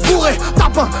est tous bourrés.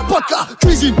 Tapin, vodka,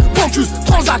 cuisine, Bocuse,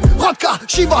 Transac, Rodka,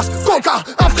 Chivas, Coca.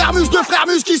 Un frère mus, 2 frères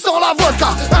mus qui sent la vodka.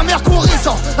 Un mercure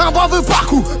récent, un baveux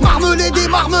parcours. Marmelé des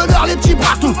marmeleurs, les petits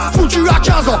partout. Foutu à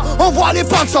 15 ans, on voit les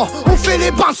pains de sang. On fait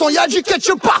les bains de sang, y'a du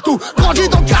ketchup partout. Grandi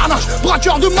dans le carnage,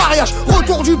 braqueur de mariage.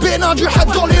 Retour du Bénin, du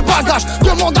head dans les bagages.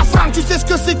 Demande à Frank, tu sais ce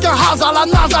que c'est qu'un hasard. La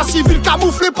NASA, civil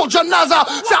camouflé pour John NASA.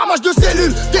 Fermage de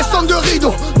cellules, descente de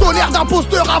rideaux. Tonnerre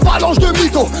d'imposteur, avalanche de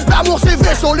mythos. L'amour c'est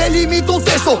vaisseau, les limites ont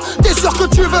tes sauts. T'es sûr que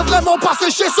tu veux vraiment passer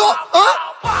chez ça, hein?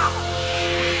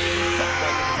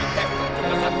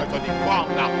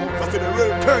 So see the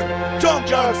real king, John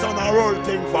Johnson a roll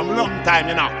thing from long time,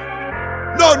 you know.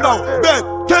 No, Ben,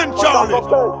 Ken Charlie.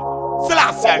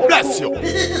 Selassie, bless you.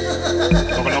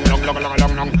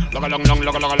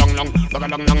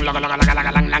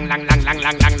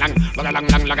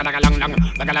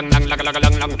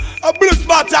 A bliss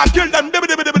matter kill them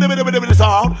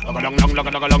sound.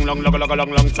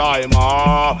 Long time.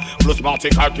 Bliss matter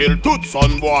kill tout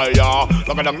son boy.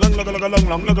 Long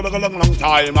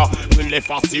time. Les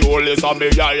facioles les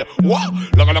amis. What?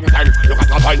 Long time. Look at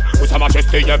the time. With sa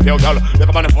majesté impériale. Les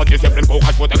commandes frontières c'est plein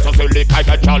courage protection sur les cailles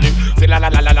Charlie. C'est la,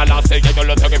 c'est y'a de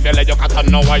l'autre qui fait les y'a qu'à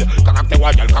nous voyons. Caractère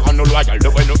royal, car nous loyal, le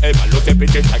vrai nous égal, le c'est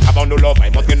péché, c'est qu'avant nous l'offre,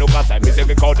 montrez nous grâce,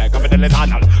 miséricorde, comme de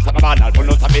l'éternel, ça va banal, pour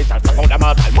nous ça vital, ça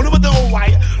fondamental, mon nouveau de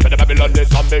Hawaii, mais de Babylone des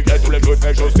sommes, tous les jours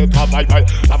fait chose, c'est travail,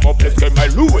 ça vaut plus que mes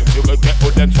loups, et sur le quai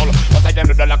au den sol, ça s'aide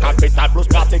de la capitale, blues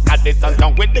party, 4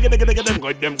 descendants, with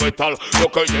them brutal,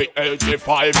 look at the LG5,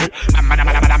 mad,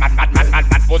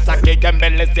 pour ça qui aime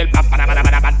les styles,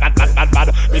 bad,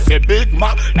 mais c'est Big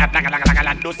Mac, la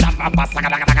nous ça va pas, ça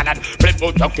plein de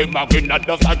temps qui marinade,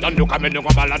 dans sa gagne, nous camène nous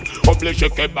en balade, obligé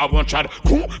que baron chad,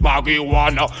 coup,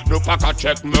 marijuana, nous pas qu'à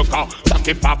check me car, ça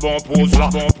qui pas bon pour soi,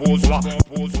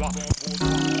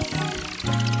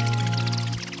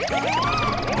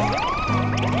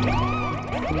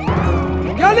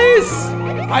 Galice,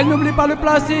 elle n'oublie pas le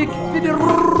plastique, il dit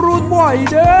route-moi,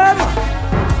 idem.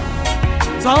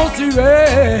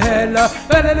 Sensuelle,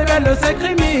 elle est belle, c'est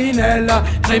criminel,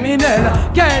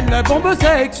 quelle bombe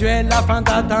sexuelle, afin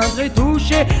d'atteindre et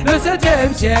toucher le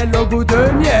 7e ciel au goût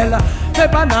de miel. fais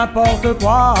pas n'importe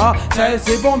quoi.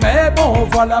 C'est bon mais bon,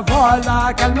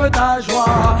 voilà, calme ta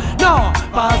joie. Non,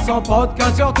 pas sans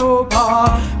podcast, surtout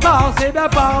pas. Par-ci de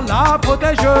par là,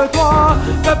 protège-toi.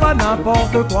 Fais pas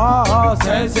n'importe quoi,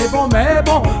 c'est bon mais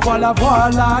bon,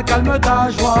 voilà, calme ta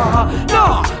joie.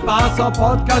 Non, pas sans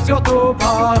podcast, surtout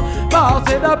pas.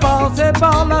 Par-ci de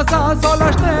par là, ça sent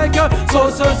la schneck.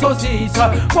 Sauce saucisse,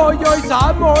 moyoï,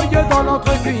 ça mouille dans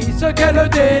l'entrecuisse. Quel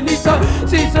délice,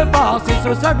 si se passe, si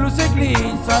se sable ou se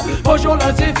glisse. Bonjour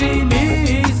la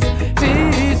syphilis,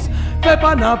 fils. Fais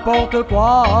pas n'importe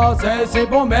quoi, c'est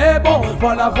bon mais bon,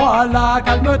 voilà,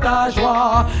 calme ta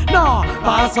joie. Non,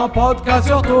 pas sans podcast,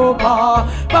 surtout pas.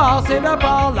 Par-ci de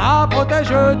par là,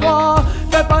 protège-toi.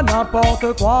 Fais pas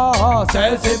n'importe quoi,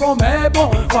 c'est bon mais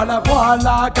bon,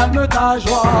 voilà, calme ta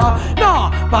joie. Non,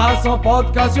 pas sans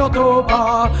podcast, surtout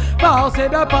pas. Par-ci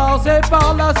de par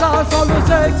là, ça sent le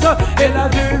sexe et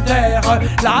l'adultère.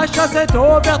 La chasse est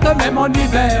ouverte même en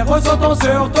hiver, sautons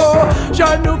surtout,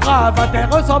 genoux graves à terre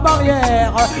sans barrière.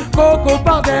 Coco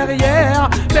par derrière,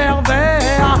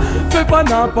 pervers. Fais pas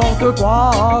n'importe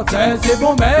quoi, c'est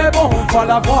bon mais bon,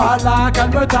 voilà,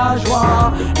 calme ta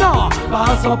joie. Non,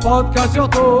 pas sans podcast,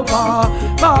 surtout pas.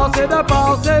 Par-ci de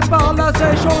par là,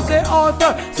 c'est chaud, c'est hot,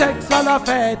 sexe à la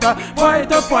fête.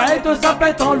 Poète, ça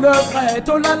pète en levrette.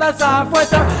 Oh là là, ça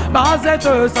fouette, basette,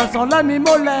 ça sent la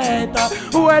mimolette.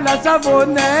 Où est la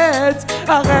savonnette?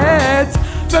 Arrête.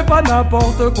 Fais pas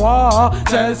n'importe quoi,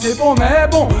 c'est bon mais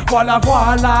bon,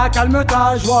 voilà, calme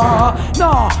ta joie.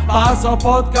 Non, pas sans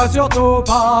podcast, surtout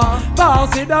pas.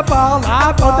 Par-ci de par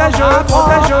là,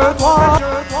 protège-toi.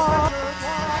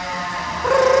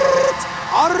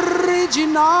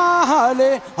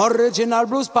 Original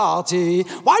Blues Party.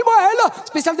 Well,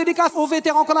 spécial dédicace aux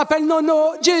vétérans qu'on appelle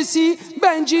Nono, Jesse,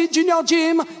 Benji, Junior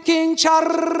Jim, King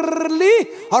Charlie.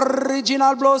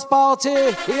 Original Blues Party.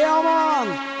 Yeah man,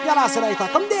 yalla selecta,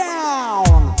 come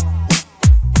down.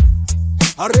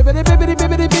 Ribbidi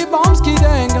bomb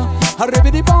skideng,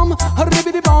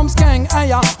 ribbidi bomb skeng.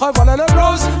 Aïe, revoilà le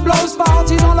blues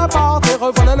party dans la party.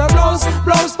 Revoilà le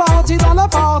blues party dans la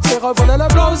party. Revoilà le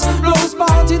blues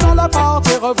party dans la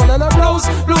party. Revoilà le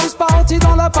blues party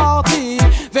dans la party.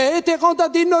 Vétéran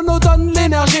daddy Nono donne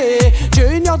l'énergie.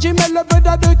 Junior Jim et le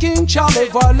Buddha de King Charlie.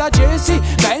 Voilà Jesse,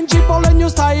 Benji pour le new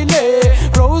style.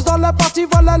 Blues dans la party,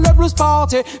 voilà le blues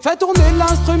party. Fais tourner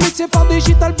l'instru mixé par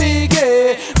Digital Big.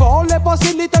 Pour les boss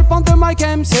Little Pan de Mike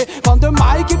MC, Pan de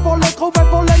Mikey pour les troupes et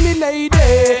pour les milady.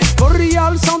 Pour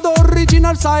Real Sound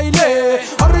Original Style,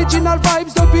 Original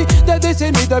Vibes depuis des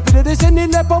décennies,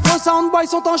 les pauvres soundboys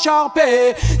sont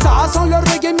encharpés. Ça sent le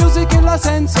reggae music et la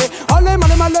sensei. Allez,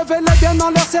 mal levé les bien en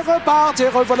l'air, c'est reparti.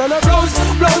 Revoilà le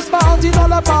blues party dans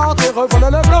la party. Revoilà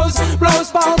le blues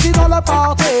party dans la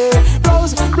party.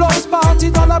 Blues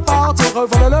party dans la party.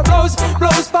 Revoilà le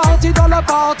blues party dans la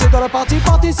party. Dans la party,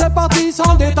 c'est parti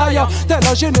sans détail. Tel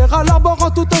un général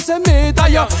arborant toutes ses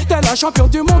médailles. Tel un champion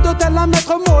du monde, tel un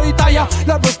maître Muay Thai.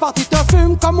 Le blues party te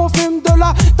fume comme on fume de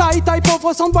la taille.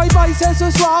 Pauvre soundboy, bye, c'est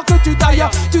ce soir que tu tailles.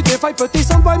 Tu défailles petit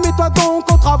soundboy, mais toi donc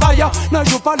on travaille. Ne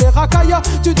joue pas les racailles,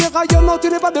 tu dérailles, non tu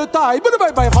n'es pas de taille.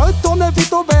 Bye, retourne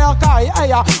vite au bercail.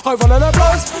 Revoilà le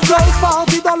blues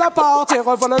party dans la party.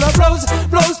 Revoilà le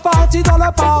blues party dans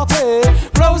la party.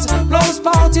 Blues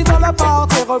party dans la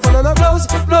party. Revoilà le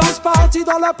blues party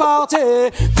dans la party.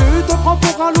 Tu te prends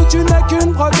pour un loup, tu n'es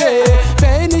qu'une brebis.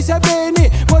 Béni c'est béni,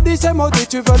 maudit c'est maudit.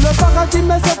 Tu veux le paradis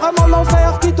mais c'est vraiment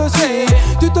l'enfer qui te suit.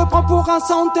 Tu te prends pour un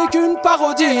sang, t'es qu'une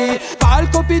parodie. Pas le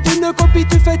copie d'une copie,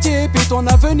 tu fais tipi. Ton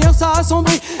avenir ça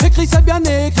assombrit, écrit c'est bien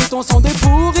écrit. Ton son des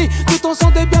pourris, tout ton son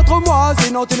des bien trop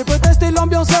moisi. Non tu ne peux tester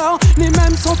l'ambianceur, ni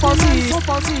même son pensif.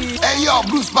 Hey yo,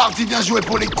 Blues Party, bien joué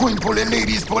pour les queens, pour les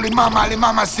ladies, pour les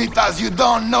mamacitas, you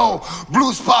don't know.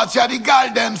 Blues Party a the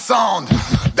goddamn sound.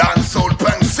 Dancehall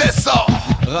punk, c'est ça.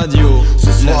 Radio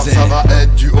ce soir ça va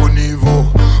être du haut niveau.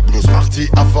 Blues Party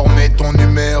a formé ton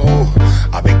numéro.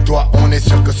 Avec toi on est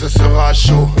sûr que ce sera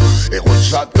chaud. Et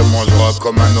Rocha te mangera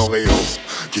comme un Oreo.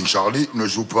 King Charlie ne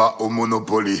joue pas au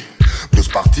Monopoly. Blues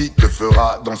Party te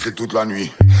fera danser toute la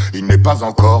nuit. Il n'est pas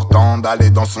encore temps d'aller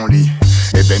dans son lit.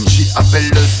 Et Benji appelle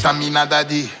le Stamina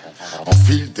Daddy.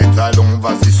 Enfile tes talons,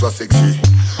 vas-y sois sexy.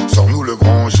 Sors-nous le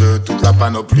grand jeu, toute la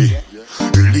panoplie.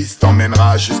 Ulysse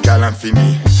t'emmènera jusqu'à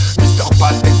l'infini. Mister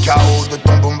Pat est KO de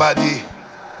ton bombadi.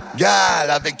 Gal,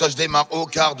 avec toi je démarre au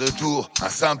quart de tour. Un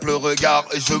simple regard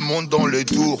et je monte dans le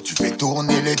tour. Tu fais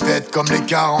tourner les têtes comme les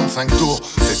 45 tours.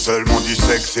 C'est seulement du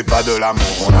sexe, c'est pas de l'amour.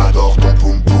 On adore ton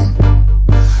poum poum.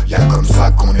 Y'a comme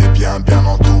ça qu'on est bien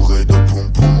entouré de poum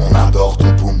poum. On adore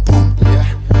ton poum poum.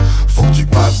 Faut que tu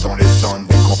passes dans les sons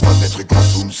et qu'on fasse des trucs en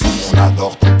soum soum. On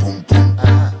adore ton poum poum.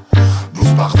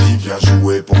 Blues Party vient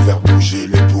jouer pour faire bouger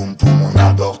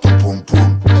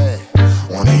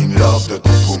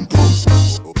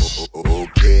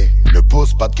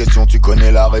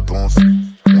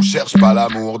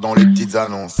l'amour dans les petites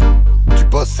annonces. Tu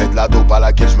possèdes la dope à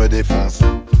laquelle je me défonce.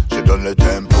 Je donne le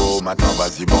tempo, maintenant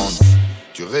vas-y bounce.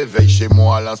 Tu réveilles chez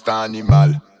moi l'instinct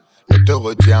animal. Ne te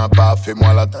retiens pas,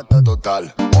 fais-moi la tata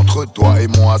totale. Entre toi et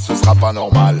moi ce sera pas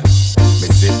normal. Mais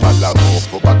c'est pas de l'amour,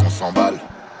 faut pas qu'on s'emballe.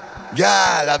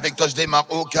 Gal, avec toi je démarre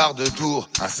au quart de tour.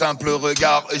 Un simple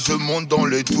regard et je monte dans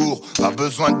le tour. Pas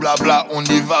besoin de blabla, on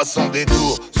y va sans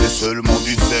détour. C'est seulement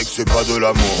du sexe, c'est pas de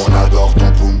l'amour. On adore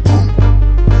ton poum poum.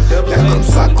 Y'a comme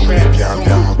ça qu'on est bien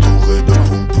entouré de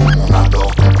poum poum. On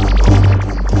adore ton poum poum.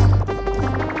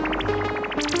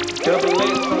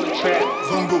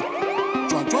 Zango.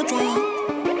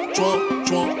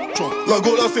 La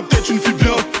Gola c'est peut-être une fille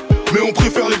bien, mais on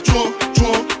préfère les chouin.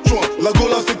 La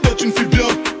Gola c'est peut-être une fille bien,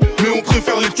 mais on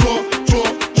préfère les chouin.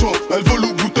 Elle veut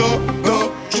le boutin,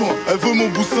 elle veut mon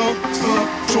boussin,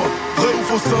 vrai ou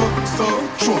faux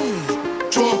chouin.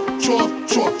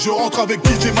 Je rentre avec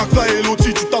DJ Maxa et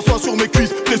Loti. Tu t'assois sur mes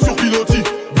cuisses, t'es sur pilotis.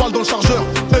 Balle dans le chargeur,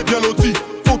 et bien loti.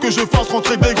 Faut que je fasse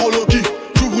rentrer des gros Loki.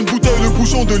 J'ouvre une bouteille de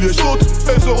bouchon de liège saute.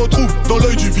 Elle se retrouve dans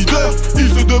l'œil du videur. Il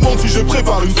se demande si je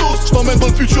prépare une sauce. Je t'emmène dans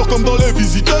le futur comme dans les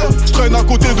visiteurs. Je traîne à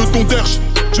côté de ton derche.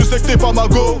 Je sais que t'es pas ma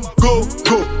go.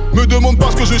 Me demande pas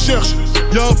ce que je cherche.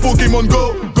 Y'a un Pokémon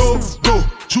go.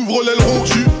 J'ouvre l'aileron,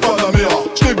 j'suis Panamera.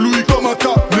 J't'éblouis comme un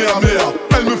Kamehameha.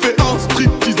 Elle me fait un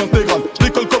striptease intégral.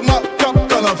 J'décolle comme ma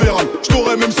canavéral.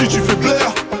 J't'aurai même si tu fais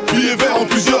plaire. Billet vert en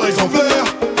plusieurs exemplaires.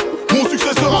 Mon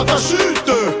succès sera ta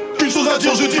chute. Une chose à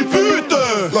dire, je dis pute.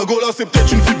 La Gola c'est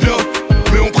peut-être une fille bien,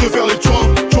 mais on préfère les chouin.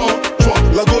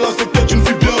 La Gola c'est peut-être une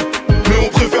fille bien, mais on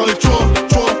préfère les chouin.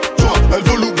 Elle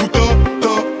veut le boutin,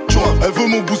 elle veut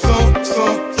mon boussin,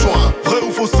 vrai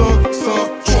ou faux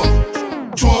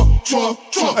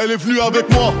Elle est venue avec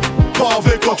moi, pas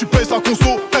avec toi. Tu payes sa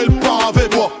conso, elle part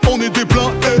avec moi. On est des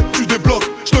blincs et tu débloques.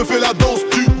 Je te fais la danse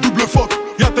du double fuck.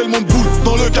 Y'a tellement de boules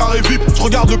dans le carré VIP. Je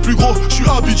regarde le plus gros, je suis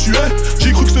habitué.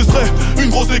 J'ai cru que ce serait une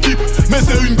grosse équipe, mais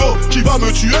c'est une go qui va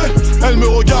me tuer. Elle me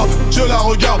regarde, je la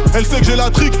regarde. Elle sait que j'ai la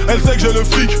trique, elle sait que j'ai le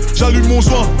fric. J'allume mon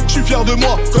joint, je suis fier de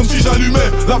moi, comme si j'allumais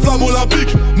la flamme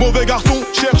olympique. Mauvais garçon,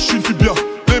 cherche une fille bien.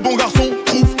 Les bons garçons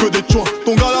trouvent que des chouins.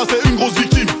 Ton gars là c'est une grosse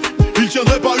victime. Il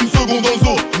tiendrait pas une seconde dans le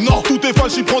dos. Non, tout est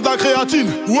falche, il prend de la créatine.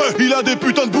 Ouais, il a des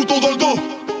putains de boutons dans le dos.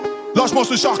 Lâche-moi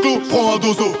ce charclos, prends un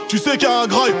dozo. Tu sais qu'il y a un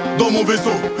graille dans mon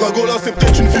vaisseau. La Gola c'est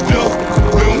peut-être une fille bien,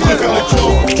 mais on préfère les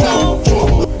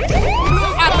chouins.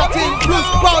 Blues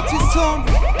Party song.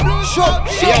 Yo,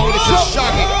 this is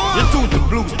Shaggy. You're doing the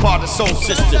blues part of Soul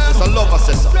Sisters. I love my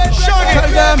sister.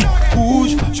 Tell them,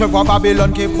 bouge, je vois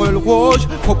Babylone qui brûle rouge.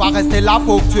 Faut pas rester là,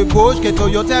 faut que tu bouges, que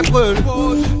Toyota brûle.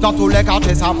 Dans tous les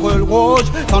quartiers ça brûle rouge.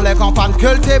 Dans les campagnes que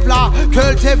le v'là,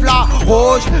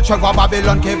 rouge. Je vois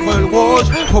Babylone qui brûle rouge.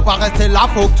 Faut pas rester là,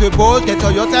 faut que tu bouges, que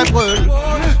Toyota brûle.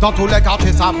 Dans tous les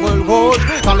quartiers ça brûle rouge.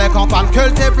 Dans les campagnes que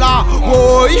le v'là,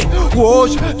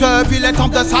 rouge. Depuis les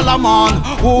temples de Salomon,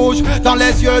 rouge. Dans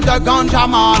les yeux de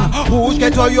Ganjaman, rouge. Que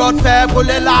Toyota fait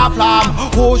brûler la flamme.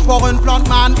 Rouge pour une plante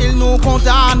man, il nous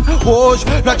condamne. Rouge,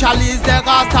 le chalice des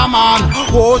Rastaman.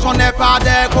 Rouge, on n'est pas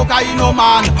des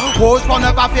cocaïnomanes. Rouge pour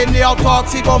ne pas finir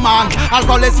toxicomane.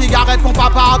 Alcool et cigarettes font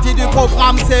pas partie du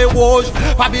programme, c'est rouge.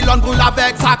 Babylone brûle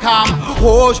avec sa cam.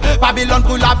 Rouge, Babylone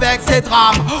brûle avec ses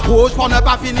trames. Rouge pour ne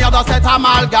pas finir dans cet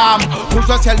amalgame. Rouge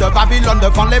le ciel de Babylone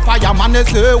devant les fireman et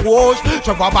c'est rouge.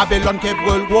 Je vois Babylone qui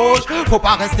brûle rouge. Faut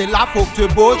pas rester là, faut que tu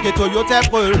bouges, que Toyota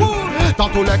brûle. Dans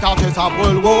tous les quartiers ça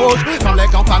brûle rouge. Dans les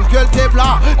campagnes que le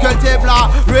v'là,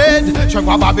 red. Je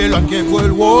vois Babylone qui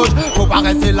brûle rouge. Faut pas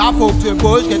rester là, faut que tu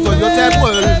bouges, que Toyota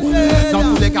brûle. Dans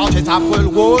tous les quartiers ça brûle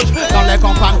rouge. Dans les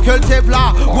campagnes que le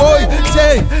v'là, oui.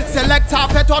 C'est l'Ecta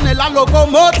fait tourner la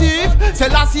locomotive. C'est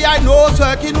la CINO,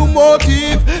 ceux qui nous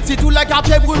motivent. Si tous les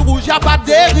quartiers brûlent rouge, y'a pas de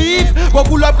dérive.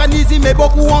 Beaucoup le prennent easy mais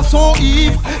beaucoup en sont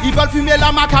ivres. Ils veulent fumer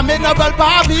la maca mais ne veulent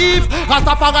pas vivre.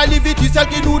 Rastafari Liviti, celle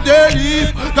qui nous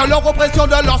délivre de leur oppression,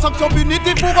 de leur sanction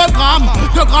punitive pour un gramme.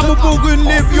 2 grammes pour une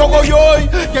livre, yo-yo-yo.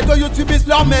 Ghetto youth subissent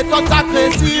leurs méthodes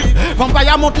agressives.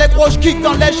 Vampire monte les gros kick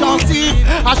dans les gencives.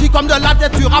 Agis comme de la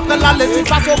têture après la lessive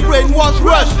face au brainwash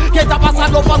rush. Qui est à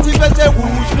passage l'offensive et c'est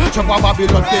rouge. Je vois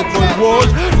Babylone qui brûle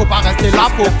rouge. Faut pas rester là,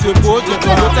 faut que tu bouges, que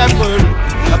tu brûle.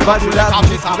 La base de la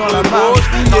vie dans la marche.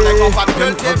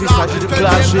 Quand il s'agit de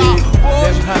clasher,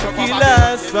 them have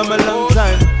killers from a long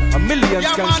time. A million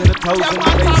scams and 1,000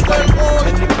 baseline.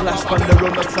 And they clash on the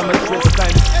road, not some stress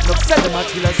time. No sell them a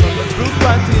killers on the blues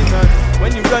party night.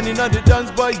 When you running on the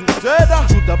dance, boy, you dead.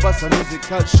 Shoot a bass, a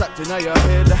musical shot in your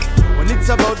head. When it's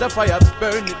about the fire,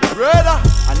 burn it, brother.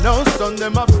 I know some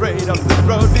them afraid of the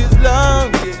road is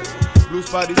long, yeah. Blues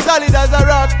party solid as a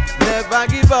rock, never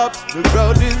give up. The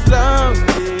road is long,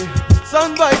 yeah.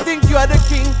 Some boy think you are the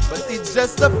king, but it's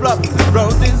just a flop. The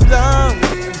road is long,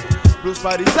 yeah. Blues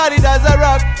party solid as a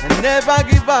rock, and never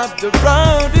give up. The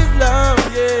road is long,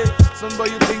 yeah. Some boy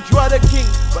you think you are the king,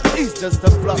 but it's just a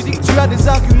flop. Tu dis que tu as des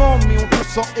arguments, mais on te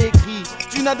sent aigri.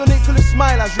 Tu n'as donné que le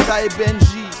smile à Judas et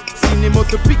Benji. Si une émo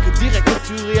te pique, direct que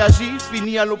tu réagis.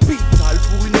 Fini à l'hôpital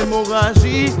pour une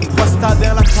hémorragie. Rasta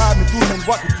derrière la table, mais tout le monde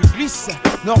voit que tu glisses.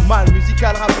 Normal,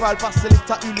 musical, rafale, parce que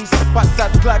l'état Ulysse.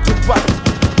 Patate, claque, batte,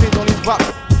 t'es dans les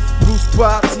vapes. Blues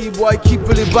party, boy, qui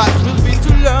peut les battre? Will be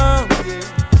too long, yeah.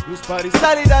 Blues party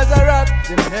solid as a rock,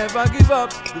 they never give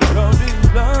up. The road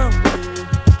is long, yeah.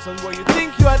 Son boy, you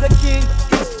think you are the king,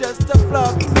 it's just a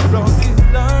flop. The road is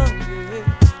long, yeah.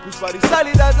 Blues party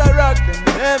solid as a rock, they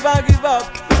never give up.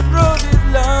 The road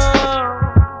is long.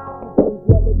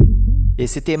 Et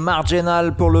c'était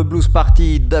Marginal pour le Blues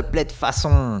Party Dubplate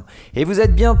façon. Et vous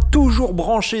êtes bien toujours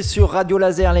branchés sur Radio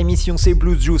Laser, l'émission c'est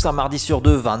Blues Juice, un mardi sur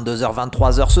deux, 22h,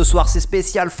 23h. Ce soir c'est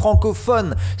spécial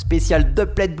francophone, spécial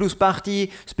Dubplate Blues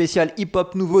Party, spécial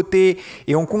hip-hop nouveauté.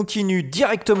 Et on continue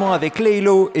directement avec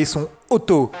Laylo et son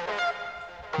Auto.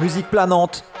 Musique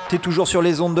planante, t'es toujours sur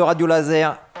les ondes de Radio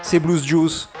Laser, c'est Blues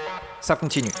Juice, ça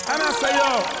continue.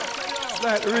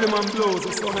 Like the rhythm and blues,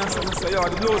 so man say, yo,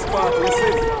 the blues party, you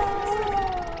see?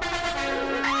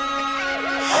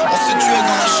 On s'est tué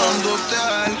dans la chambre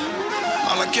d'hôtel,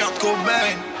 à la carte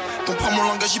Cobain. Comprends mon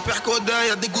langage hyper codé,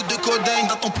 y'a des gouttes de codeine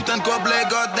dans ton putain de gobelet,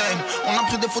 goddamn. On a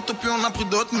pris des photos puis on a pris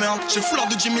d'autres merde. J'ai foulard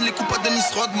de Jimmy, les coups à Dennis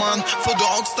Rodman. Faux de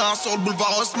rockstar sur le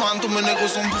boulevard Haussmann. Tous mes négros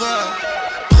sont prêts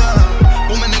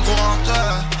pour mes négros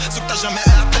rentrés. Ceux que t'as jamais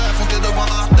hâté, foncé devant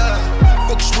Arte.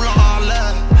 Faut que j'roule en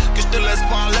Harley, que j'te laisse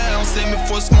parler. On s'aimait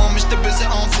faussement mais j't'ai baisé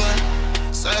en vrai.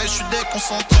 Ça y est, j'suis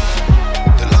déconcentré.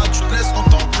 T'es là, tu te laisses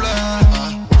contempler.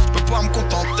 J'peux pas me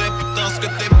contenter, putain, ce que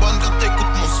t'es bonne quand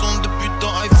t'écoutes mon son depuis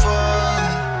ton iPhone.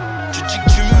 Tu dis que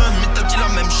tu m'aimes, mais t'as dit la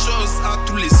même chose à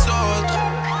tous les autres.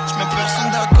 J'mets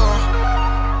personne d'accord,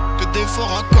 que des faux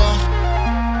raccords.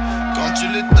 Quand tu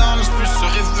l'étales, plus se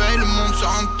réveille, le monde se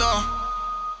endort.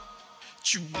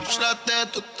 Tu bouges la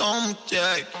tête, autant mon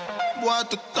check.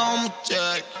 Boite, autant mon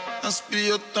check.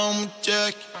 Inspire, autant mon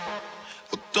check.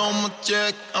 Autant mon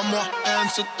check. À moi, haine,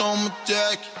 c'est autant mon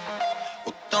check.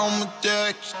 Autant mon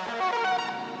check.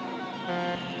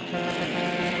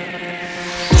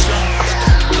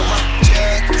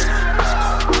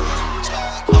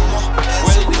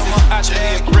 Well, this is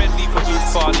actually a friendly for Blues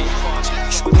Party.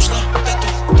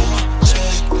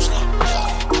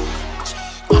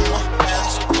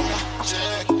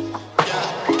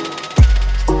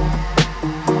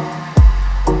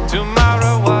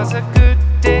 Tomorrow was a good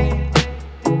day.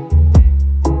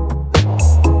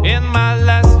 In my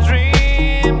last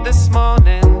dream this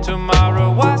morning,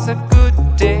 tomorrow was a good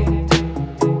day.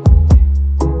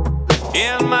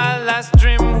 In my last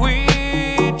dream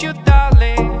with you,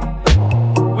 darling,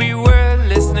 we were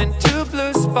listening to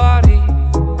Blues Party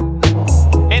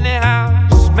in a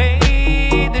house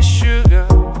made of sugar,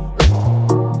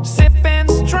 sipping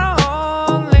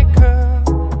strong liquor.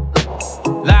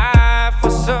 Life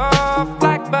was soft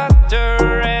like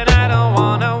butter, and I don't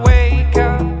wanna wake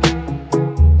up,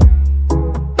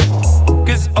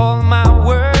 'cause all my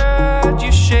words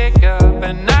you shake up,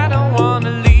 and I don't wanna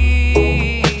leave.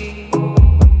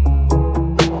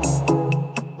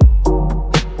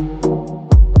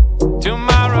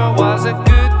 Tomorrow was a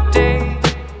good day.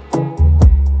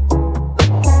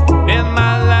 In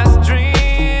my last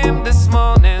dream this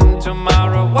morning,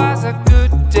 tomorrow was a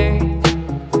good day.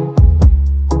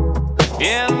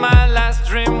 In my last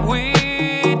dream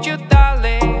with you,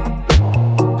 darling,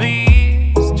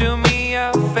 please do me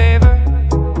a favor.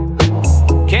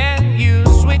 Can you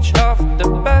switch off the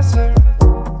buzzer?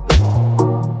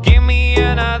 Give me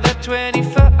another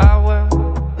 24 hours.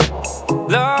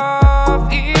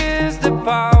 Love is the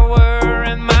power,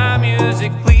 and my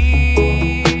music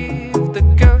leave the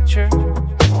culture.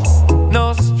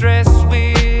 No stress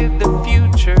with the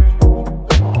future.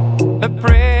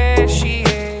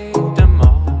 Appreciate them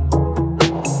all.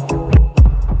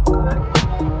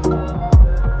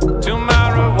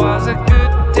 Tomorrow was a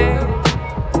good day.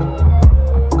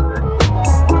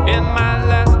 In my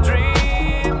last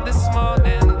dream this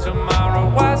morning, tomorrow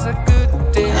was a good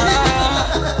day.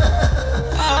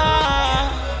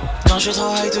 Quand je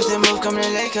travaille, tout est mauve comme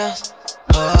les Lakers.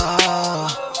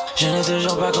 Je n'ai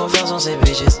toujours pas confiance en ces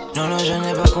bitches. Non, non, je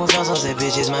n'ai pas confiance en ces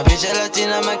bitches. Ma bitch est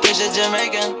latina, ma cache est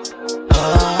Jamaican.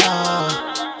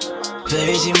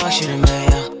 Baby, dis-moi que je suis le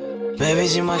meilleur. Baby,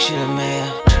 dis-moi que je suis le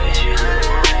meilleur.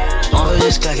 On veut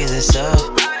juste claquer des stuff.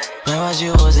 Mets-moi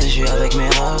du rosé, je suis avec mes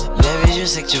robes. Baby, je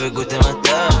sais que tu veux goûter ma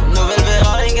table. Nouvelle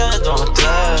Ferrari, garde devant le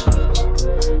club.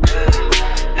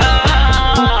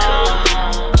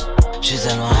 J'suis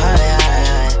tellement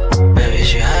high, baby,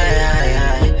 j'suis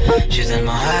high. J'suis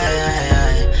tellement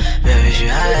high, baby, j'suis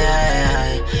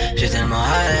high. J'suis tellement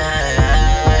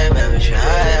high, baby, j'suis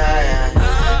high.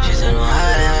 J'suis tellement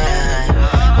high,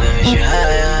 baby, j'suis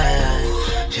high.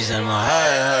 J'suis tellement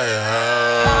high.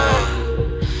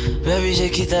 Baby, j'ai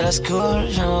quitté la school,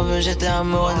 j'aimerais j'étais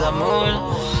amoureux de la moule.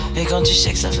 Et quand tu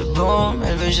sais que ça fait boum,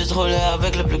 elle veut juste rouler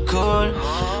avec le plus cool.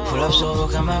 Full up sur vous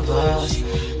comme ma boss.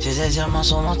 J'ai des diamants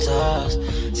sur mon torse.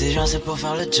 Ces gens c'est pour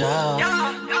faire le job.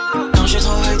 Quand je suis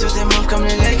trop high, tout est move comme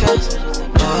les Lakers.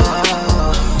 Oh,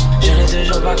 je n'ai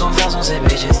toujours pas confiance en ces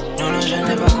bitches. Non, je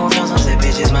n'ai pas confiance en ces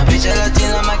bitches. Ma bitch est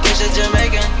latine, ma cache est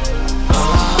Jamaican. Oh,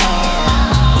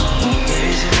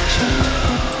 baby c'est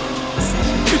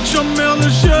bitch j'emmerde le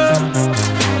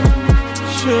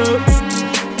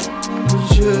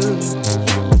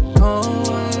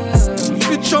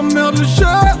bitch j'emmerde le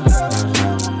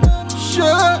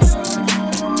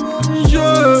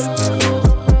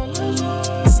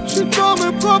j'suis dans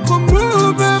mes propres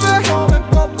mots, bébé.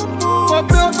 Va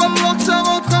bien falloir que ça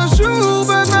rentre un jour,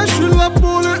 bébé. J'suis là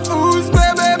pour le house,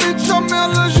 bébé. Bitch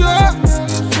j'emmerde le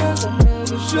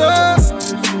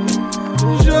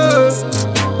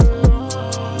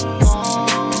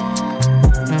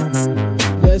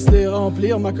Laisse-les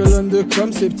remplir ma colonne de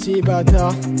com, ces petits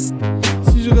bâtards.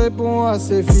 Si je réponds à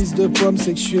ces fils de pommes,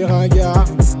 c'est que je suis ringard.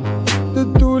 De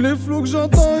tous les flots que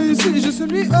j'entends ici, j'ai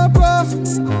celui à part.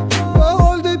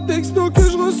 Parole des textos que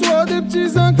je reçois, des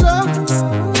petits inclats.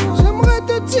 J'aimerais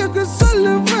te dire que seuls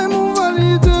les vrais m'ont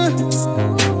validé.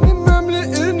 Et même les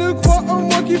haineux croient en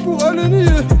moi, qui pourra le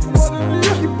nier.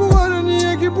 Qui pourra le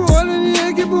nier, qui pourra le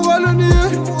nier, qui pourra le nier.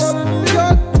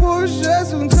 4 projets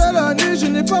sur une seule année, je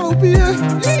n'ai pas oublié.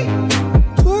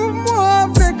 Trouve-moi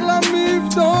avec la mif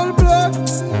dans le bloc.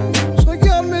 Je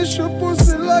regarde mes chapeaux,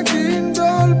 c'est la guine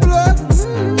dans le bloc.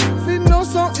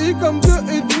 Finance en I comme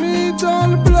 2,5 dans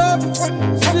le bloc.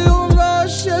 Sur la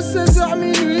chaise, 16h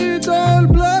minuit dans le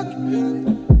bloc.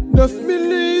 9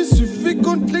 milli, suffit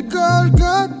contre l'école,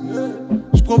 God.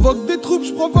 J'provoque des troupes,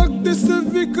 j'provoque des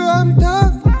CV comme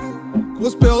taf.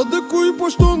 Grosse paire de couilles,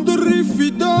 pocheton de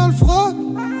riffy dans le froc.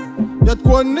 Y'a de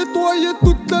quoi nettoyer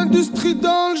toute l'industrie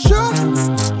dans le jeu.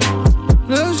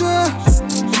 Le jeu.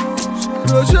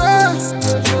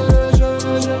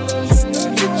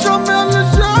 J'emmerde le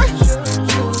jeu.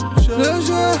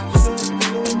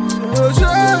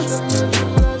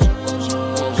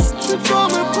 J'suis dans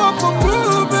mes propres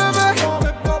mots, bébé.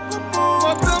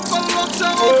 Va bien falloir que ça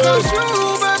rentre un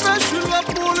jour, bébé. J'suis là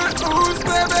pour le house,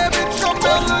 bébé.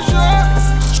 J'emmerde le jeu.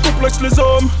 J'complexe les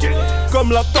hommes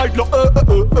comme la taille de leur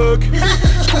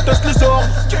J'conteste les ordres,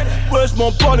 ouais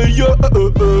j'm'en bats les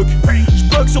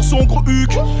J'bug sur son gros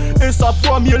huc et sa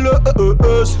voix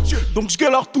mielleuse. Donc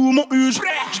j'galère tout mon huge,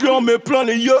 j'lui en mets plein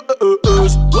les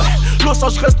Là ça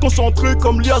j'reste concentré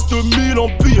comme liasse de 1000 en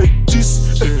billets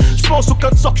 10. J'pense aux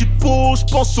 4 sorties de peau,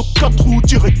 j'pense aux 4 roues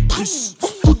directrices.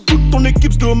 Toute ton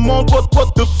équipe se demande what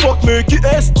the fuck, mais qui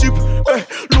est ce type?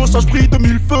 L'eau ça j'brille de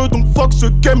 1000 feux, donc fuck ce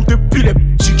game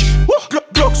d'épileptique.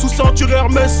 Glock sous ceinture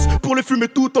Hermès, pour les fumer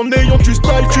tout en ayant du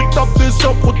style. Tu tapes des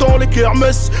impros dans les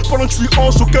kermesses, pendant que j'suis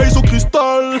en showcase au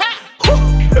cristal.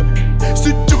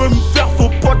 Si tu veux me faire,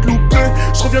 faut pas te louper.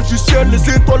 J'reviens du ciel, les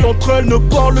étoiles entre elles ne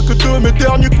parlent que de mes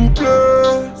derniers couplets.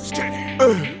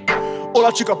 Oh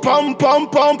la chica pam pam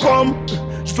pam pam.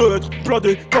 J'veux être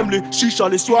blindé comme les chichas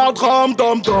les soirs dram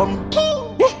dam dam.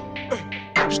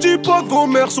 J'dis pas que vos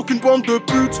mères sont qu'une bande de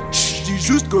putes. J'dis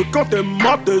juste que quand elles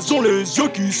matent, elles ont les yeux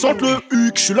qui sentent le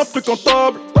huc. J'suis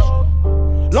l'infréquentable,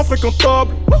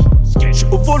 l'infréquentable. J'suis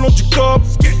au volant du cop.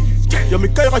 Y'a mes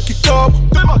Kaira qui cabrent.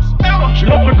 J'suis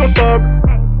l'infréquentable.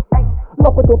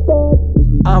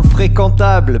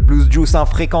 Infréquentable, Blues Juice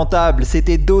infréquentable,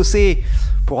 c'était Dossé.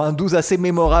 Pour un 12 assez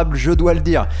mémorable, je dois le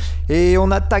dire. Et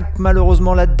on attaque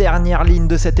malheureusement la dernière ligne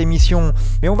de cette émission.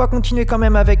 Mais on va continuer quand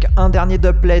même avec un dernier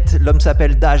doublet. L'homme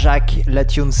s'appelle Dajak, la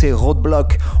tune c'est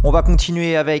Roadblock. On va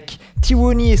continuer avec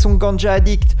Tiwoni et son Ganja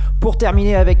Addict pour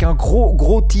terminer avec un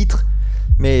gros titre.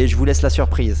 Mais je vous laisse la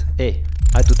surprise. Et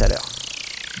à tout à l'heure.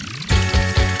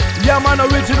 Yeah man,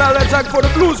 original attack for the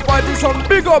blues party. Some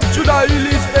big up Judah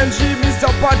Ellis, Benji, Mr.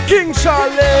 Pat, King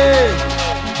Charlie.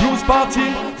 Blues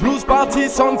party,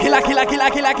 son killer.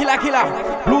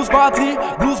 Blues party,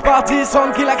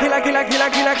 son killer.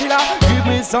 Give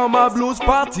me some blues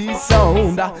party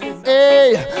sound.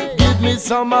 Hey, give me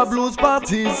some blues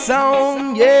party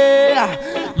sound.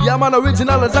 Yeah man,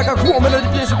 original attack a cool melody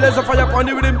place blaze a fire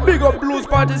party with him. Big up blues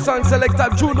party song selector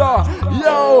Judah.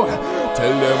 Yo,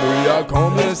 tell them we are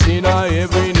coming in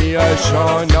every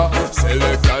nation.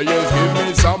 Selector, yes, give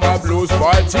me some blues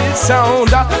party sound.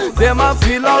 Them a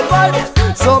feel alright.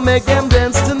 so make them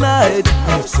dance tonight.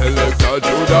 Selector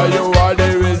Judah, you are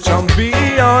the real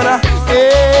champion.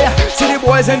 Hey, see the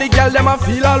boys and the girls, them a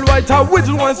feel alright. A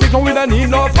whistle one stick and we don't need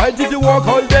no fight. If you walk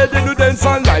all day, then you dance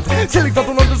all night. Selector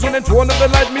turn on the sun and throw on the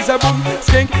light. Me say boom,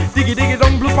 skink, diggy diggy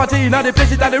dong, blues party. Now the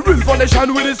place it at the real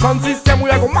foundation with the sound system. We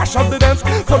are gonna mash up the dance.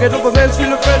 Forget up the dance, feel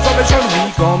the first salvation.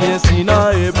 We come here, see now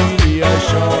every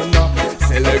nation.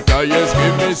 Selector, yes,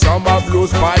 give me some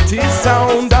blues party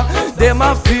sound. Them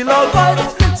a feel alright,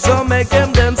 so make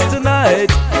them dance tonight.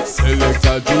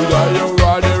 Selector Judah, you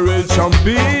are the real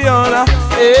champion.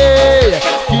 Hey,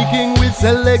 kicking with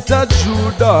Selector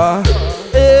Judah.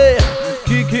 Hey,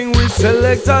 kicking with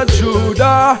Selector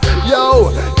Judah.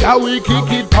 Yo, can we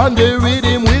kick it on the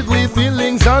rhythm with we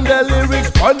feelings and the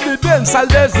lyrics on the dance? And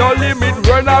there's no limit,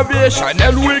 renovation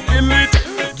and we kill it.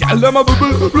 Girl, them a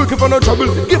bubble, looking for no trouble.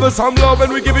 Give us some love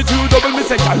and we give it to you double. Me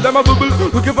say, girl, them a bubble,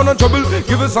 looking for no trouble.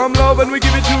 Give us some love and we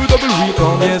give it to you double. We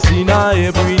come yes in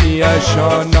every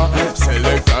nation.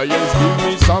 Selector, yes, give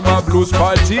me some blues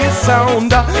party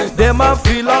sound. Them a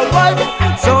feel alright,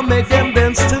 so make them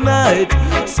dance tonight.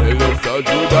 Selector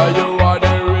Judah, you are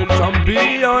the real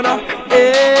champion.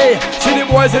 Hey, see the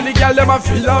boys and the girls, them a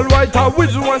feel alright. A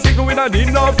whistle one single, we don't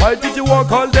need no fight. If you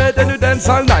walk all day, then you dance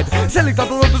all night. Selector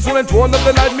to the soul and turn up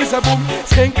the night. Me say boom,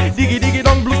 skink, diggy diggy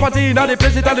dong, blues party. Now they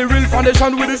place it at the real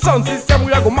foundation with the sound system.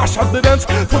 We are gonna mash up the dance.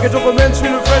 Forget up the dance,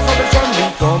 feel the fresh foundation.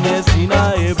 We come yes in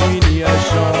every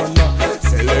nation.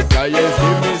 Selector, yes,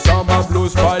 give me some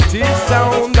blues party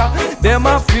sound. Them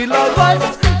a feel alright,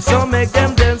 so make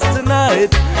them dance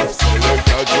tonight.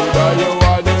 Selector Judah, you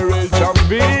are the real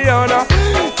champion.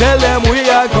 Tell them we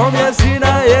are come yes in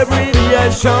every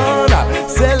nation.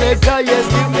 Selector, yes,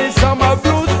 give me some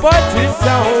blues party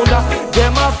sound.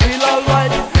 Them a feel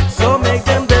alright, so make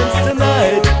them dance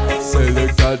tonight.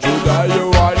 Selector Judah,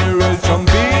 you are the real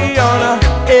champion.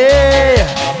 Hey,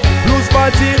 blues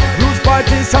party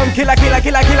sound killer, killer,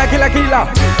 killer, killer, killer, killer.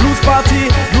 Blues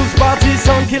party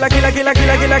sound killer, killer, killer,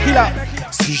 killer, killer, killer.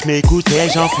 Si je m'écoutais,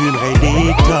 j'en fumerais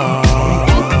des tonnes.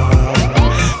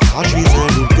 Car je suis un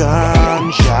loup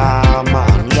ganja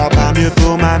man. Y'a pas mieux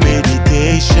pour ma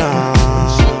méditation.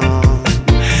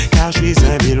 Car je suis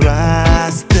un Bill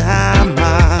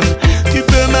Rastaman. Tu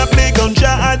peux m'appeler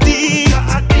ganja addict.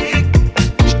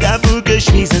 J't'avoue que je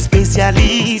suis un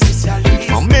spécialiste.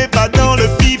 J'm'en mets pas dans le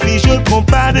pif et je prends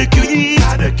pas de cuite.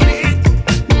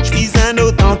 J'suis un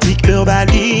authentique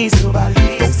herbaliste.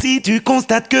 Donc si tu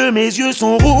constates que mes yeux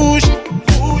sont rouges,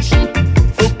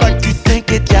 faut pas que tu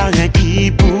t'inquiètes, y'a rien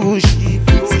qui bouge.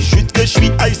 C'est juste que je suis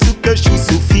high sous que je suis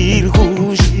sous fil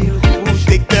rouge.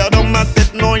 T'es clair dans ma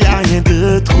tête, non y'a rien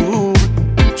de trouble.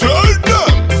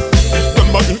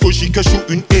 Donne-moi une Oji que je joue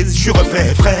une aise, je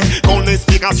refais frais. Quand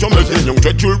l'inspiration me vient, young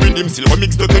dread you rhythm. C'est le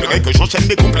remix de Connery que j'enchaîne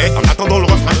des couplets en attendant le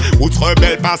refrain. Outre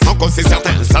belle passe en cause c'est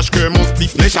certain. Sache que mon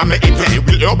spliff n'est jamais éteint.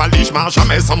 Will Urbalie, je marche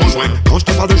jamais sans mon joint. Quand je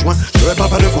te parle de joint, je ne parle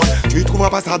pas de foin. Tu trouveras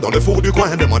pas ça dans le four du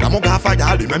coin. Demande à mon gars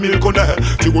Faga, lui-même il connaît.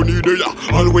 Tu connais de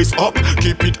ya, always up.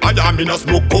 Keep it high, I'm in a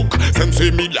smoke coke.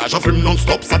 Sense media, j'en fume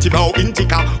non-stop. Sativa au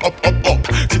Indica, hop hop hop.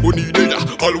 Tu connais de ya,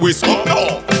 always up.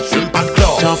 Non, je fume pas de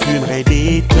chlore. J'en fumerai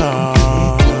des tonnes.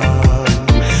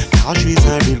 Car je suis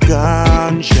un Bill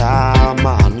ganja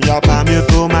man. Y'a pas mieux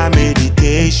pour ma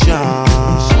méditation.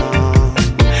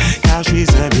 Car je suis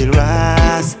un Bill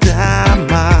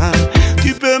Rastaman.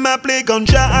 Tu peux m'appeler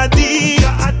ganja addict.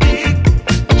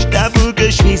 J't'avoue que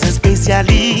je suis un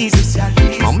spécialiste.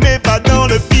 J'm'en mets pas dans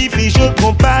le pif et je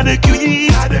prends pas de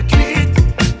cuite.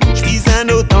 J'suis un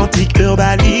authentique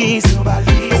herbaliste.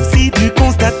 Donc si tu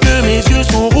constates que mes yeux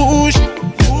sont rouges,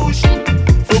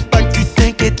 faut pas que tu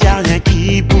t'inquiètes, y'a rien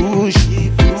qui bouge.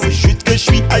 C'est juste que je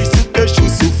suis high sous que je suis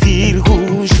sous fil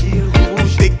rouge.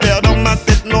 T'es clair dans ma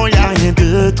tête, non y'a rien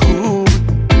de trouble.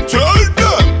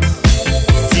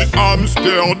 Si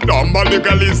Amsterdam a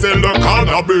légalisé le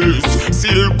cannabis, si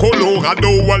le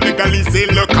Colorado a légalisé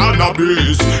le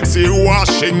cannabis, si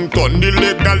Washington il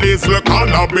légalise le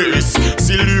cannabis,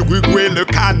 si l'Uruguay, le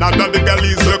Canada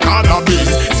légalise le cannabis,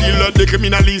 s'il le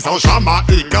décriminalise en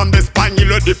Jamaïque, en Espagne il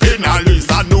le dépénalise,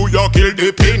 à New York il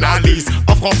dépénalise,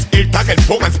 en France il t'arrête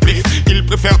pour un spliff, il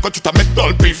préfère que tu t'en mettes dans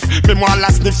le pif, mais moi la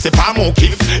sniff c'est pas mon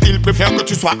kiff, il préfère que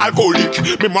tu sois alcoolique,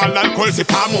 mais moi l'alcool c'est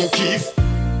pas mon kiff.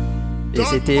 Et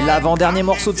c'était l'avant-dernier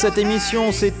morceau de cette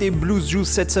émission, c'était Blues Juice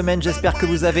cette semaine, j'espère que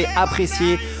vous avez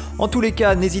apprécié. En tous les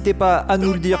cas, n'hésitez pas à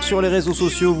nous le dire sur les réseaux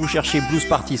sociaux, vous cherchez Blues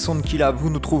Party Soundkilla, vous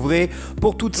nous trouverez.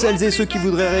 Pour toutes celles et ceux qui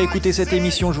voudraient réécouter cette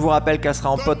émission, je vous rappelle qu'elle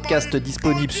sera en podcast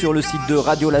disponible sur le site de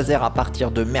Radio Laser à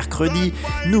partir de mercredi.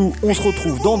 Nous, on se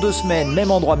retrouve dans 2 semaines, même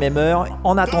endroit, même heure.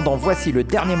 En attendant, voici le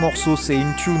dernier morceau, c'est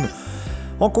une tune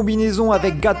En combinaison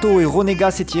avec Gâteau et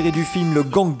Ronega, c'est tiré du film Le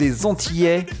Gang des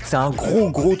Antillais. C'est un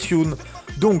gros tune.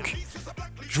 Donc,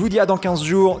 je vous dis à dans 15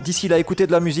 jours. D'ici là, écoutez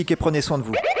de la musique et prenez soin de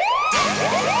vous.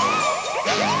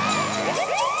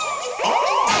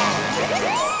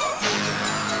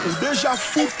 Déjà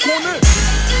fou qu'on est.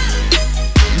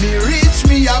 Me rich,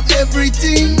 me have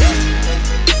everything.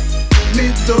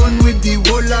 Me done with the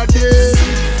whole of this.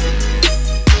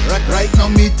 Right now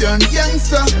me turn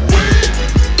gangster.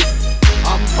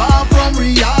 I'm far from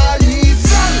reality.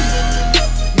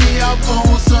 Me have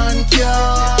house and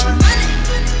car.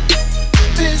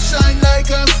 Me shine like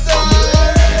a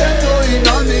star. They know it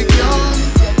on me gang.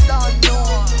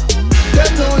 They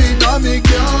know it on me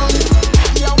gang.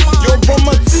 Yo bon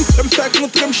mati, m fè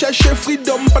kontre m chèche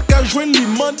freedom. Pat ka jwen li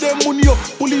mande moun yo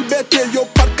pou liberté. Yo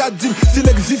pat ka dim s'il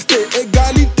existe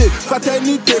égalité,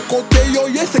 fraternité. Kote yo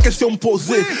ye se question m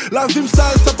pose. La vie m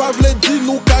sale sa pa vle di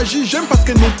nou ka jijem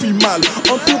paske nou pi mal.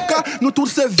 En tout cas, nous tous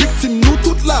se victimes, nous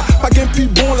toutes là. Pa gen pi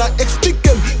bon la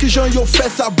expliquem ki jan yo fè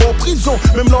sa bon prison.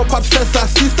 Même l'on pat fè sa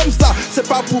système ça. C'est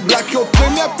pas pour black yo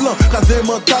premier plan. Rasé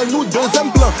mental nous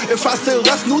deuxième plan. Effacer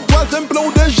race nous troisième plan.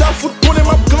 Ou déjà foot pour les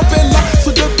map camper là.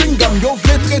 Sous deux pingam yo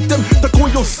vle traitem. T'as qu'on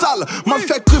yo sale. M'a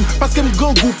fait crime parce que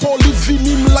m'gangou. Police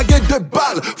vini m'laguer de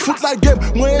balles. Foot la game,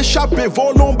 moi échappé,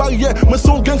 volons barrière. Moi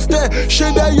son gangster.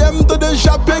 Chez derrière m'te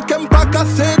déjà pékem. Pas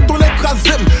cassé, ton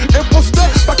écrasé. Imposteur,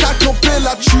 pas qu'à camper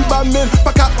là. Tu m'amènes,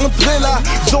 pas qu'à entrer là.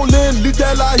 Zolène, l'idée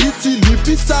là, Haïti. Li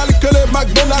plus sale que les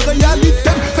mags dans la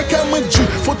réalité. Fait qu'elle me dit,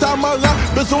 faut t'amara,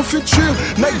 besoin futur.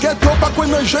 N'est ghetto, pas quoi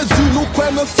non Jésus. Nous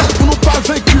quoi non sale pour nous pas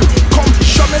vécu. Comme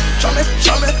jamais.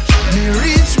 Me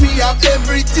rich, me have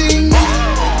everything.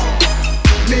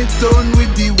 Me done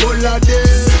with the whole of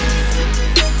this.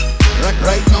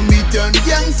 Right now me turn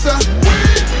gangster.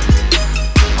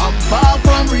 I'm far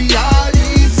from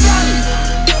reality.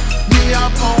 Me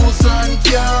have house and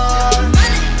car.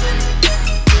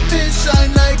 Me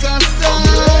shine like a star.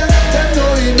 They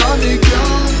know it on the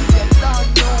ground.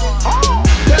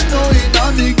 They know it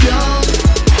on the ground.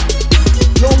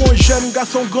 Non mon jeune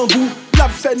garçon gangou. La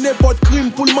fait n'importe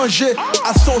crime pour le manger.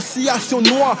 Association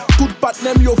noire, tout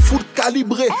partenaire yo foot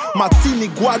calibré. Martini,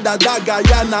 Guadada,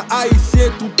 Guyana, Haïtien,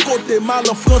 tout côté mal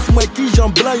en France. Moi qui Jean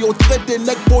Blanc, yo traité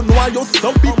nèg pour noir, yo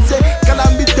sans pitié.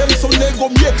 Calamité, son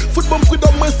négocié. Football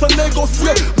freedom, moi sans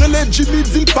négocier. Relais Jimmy,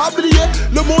 dit pas oublier.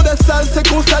 Le monde est sale, c'est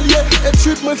qu'on s'allier.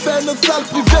 Étude, moi fait une salle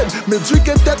privée. Mais Dieu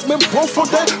qui tête même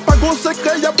profondeur. Pas gros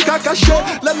secret, y'a qu'à cacher.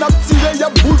 La nappe tirée, y'a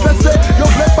bouleversé. Yo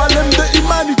v'lait pas l'aime de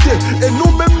humanité. Et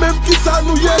nous même qui ça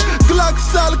nous y est. Glac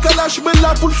sale, kalash, mais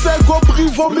là pour le faire. Go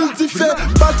brivo, multifait.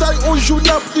 Bataille au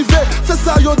journal privé. C'est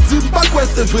ça, yo dit, pas quoi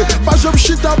c'est vrai. Pas je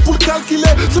m'chita pour le calculer.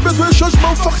 C'est besoin de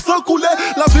changement, force sans couler.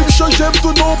 La vie me change, j'aime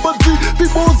tous nos bandits. Puis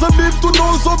mon amis, tous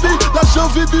nos zombies. La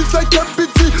janvier du fait qu'un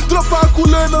petit. Trop pas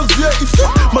couler nos yeux ici.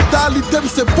 Mentalité,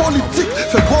 c'est politique.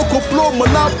 Fait gros complot,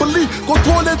 monopoly.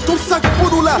 Contrôler tout ça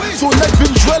pour nous là. Son nec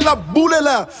vient jouer la boule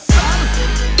là.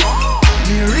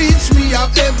 Me rich, me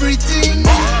have everything.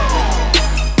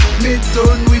 Me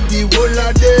done with the whole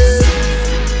of this.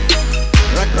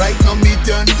 Right now me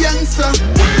turn gangster.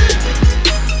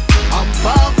 I'm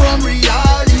far from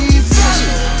reality.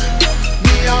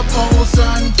 Me have house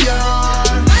and car.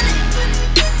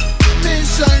 Me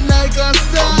shine like a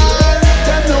star.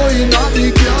 They know it on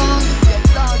the ground.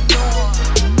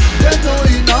 They know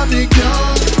it on the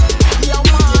ground.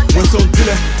 Moi son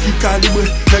dealer qui calibre.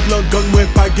 Nèg lan gang moi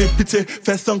pas gen pitié.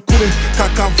 Fait sans couler,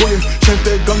 caca voler. Chef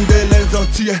de gang de les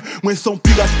Antillais. Moi son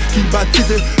pirate qui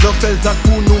baptisé. L'en fait zak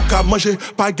pour nous qu'à manger.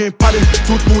 Pas gen parler,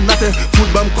 tout moun a terre.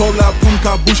 Football comme la poule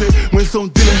qu'à bouger. Moi son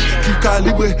dealer qui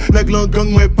calibre. Nèg lan gang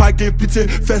moi pas gen pitié.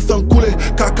 Fait sans couler,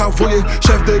 caca voler.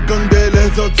 Chef de gang de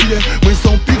les Antillais. Moi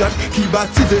son pirate qui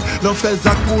baptisé. L'en fait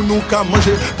zak pour nous qu'à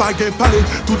manger. Pas gen parler,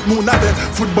 tout moun a terre.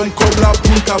 Football comme la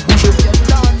poule qu'à bouger.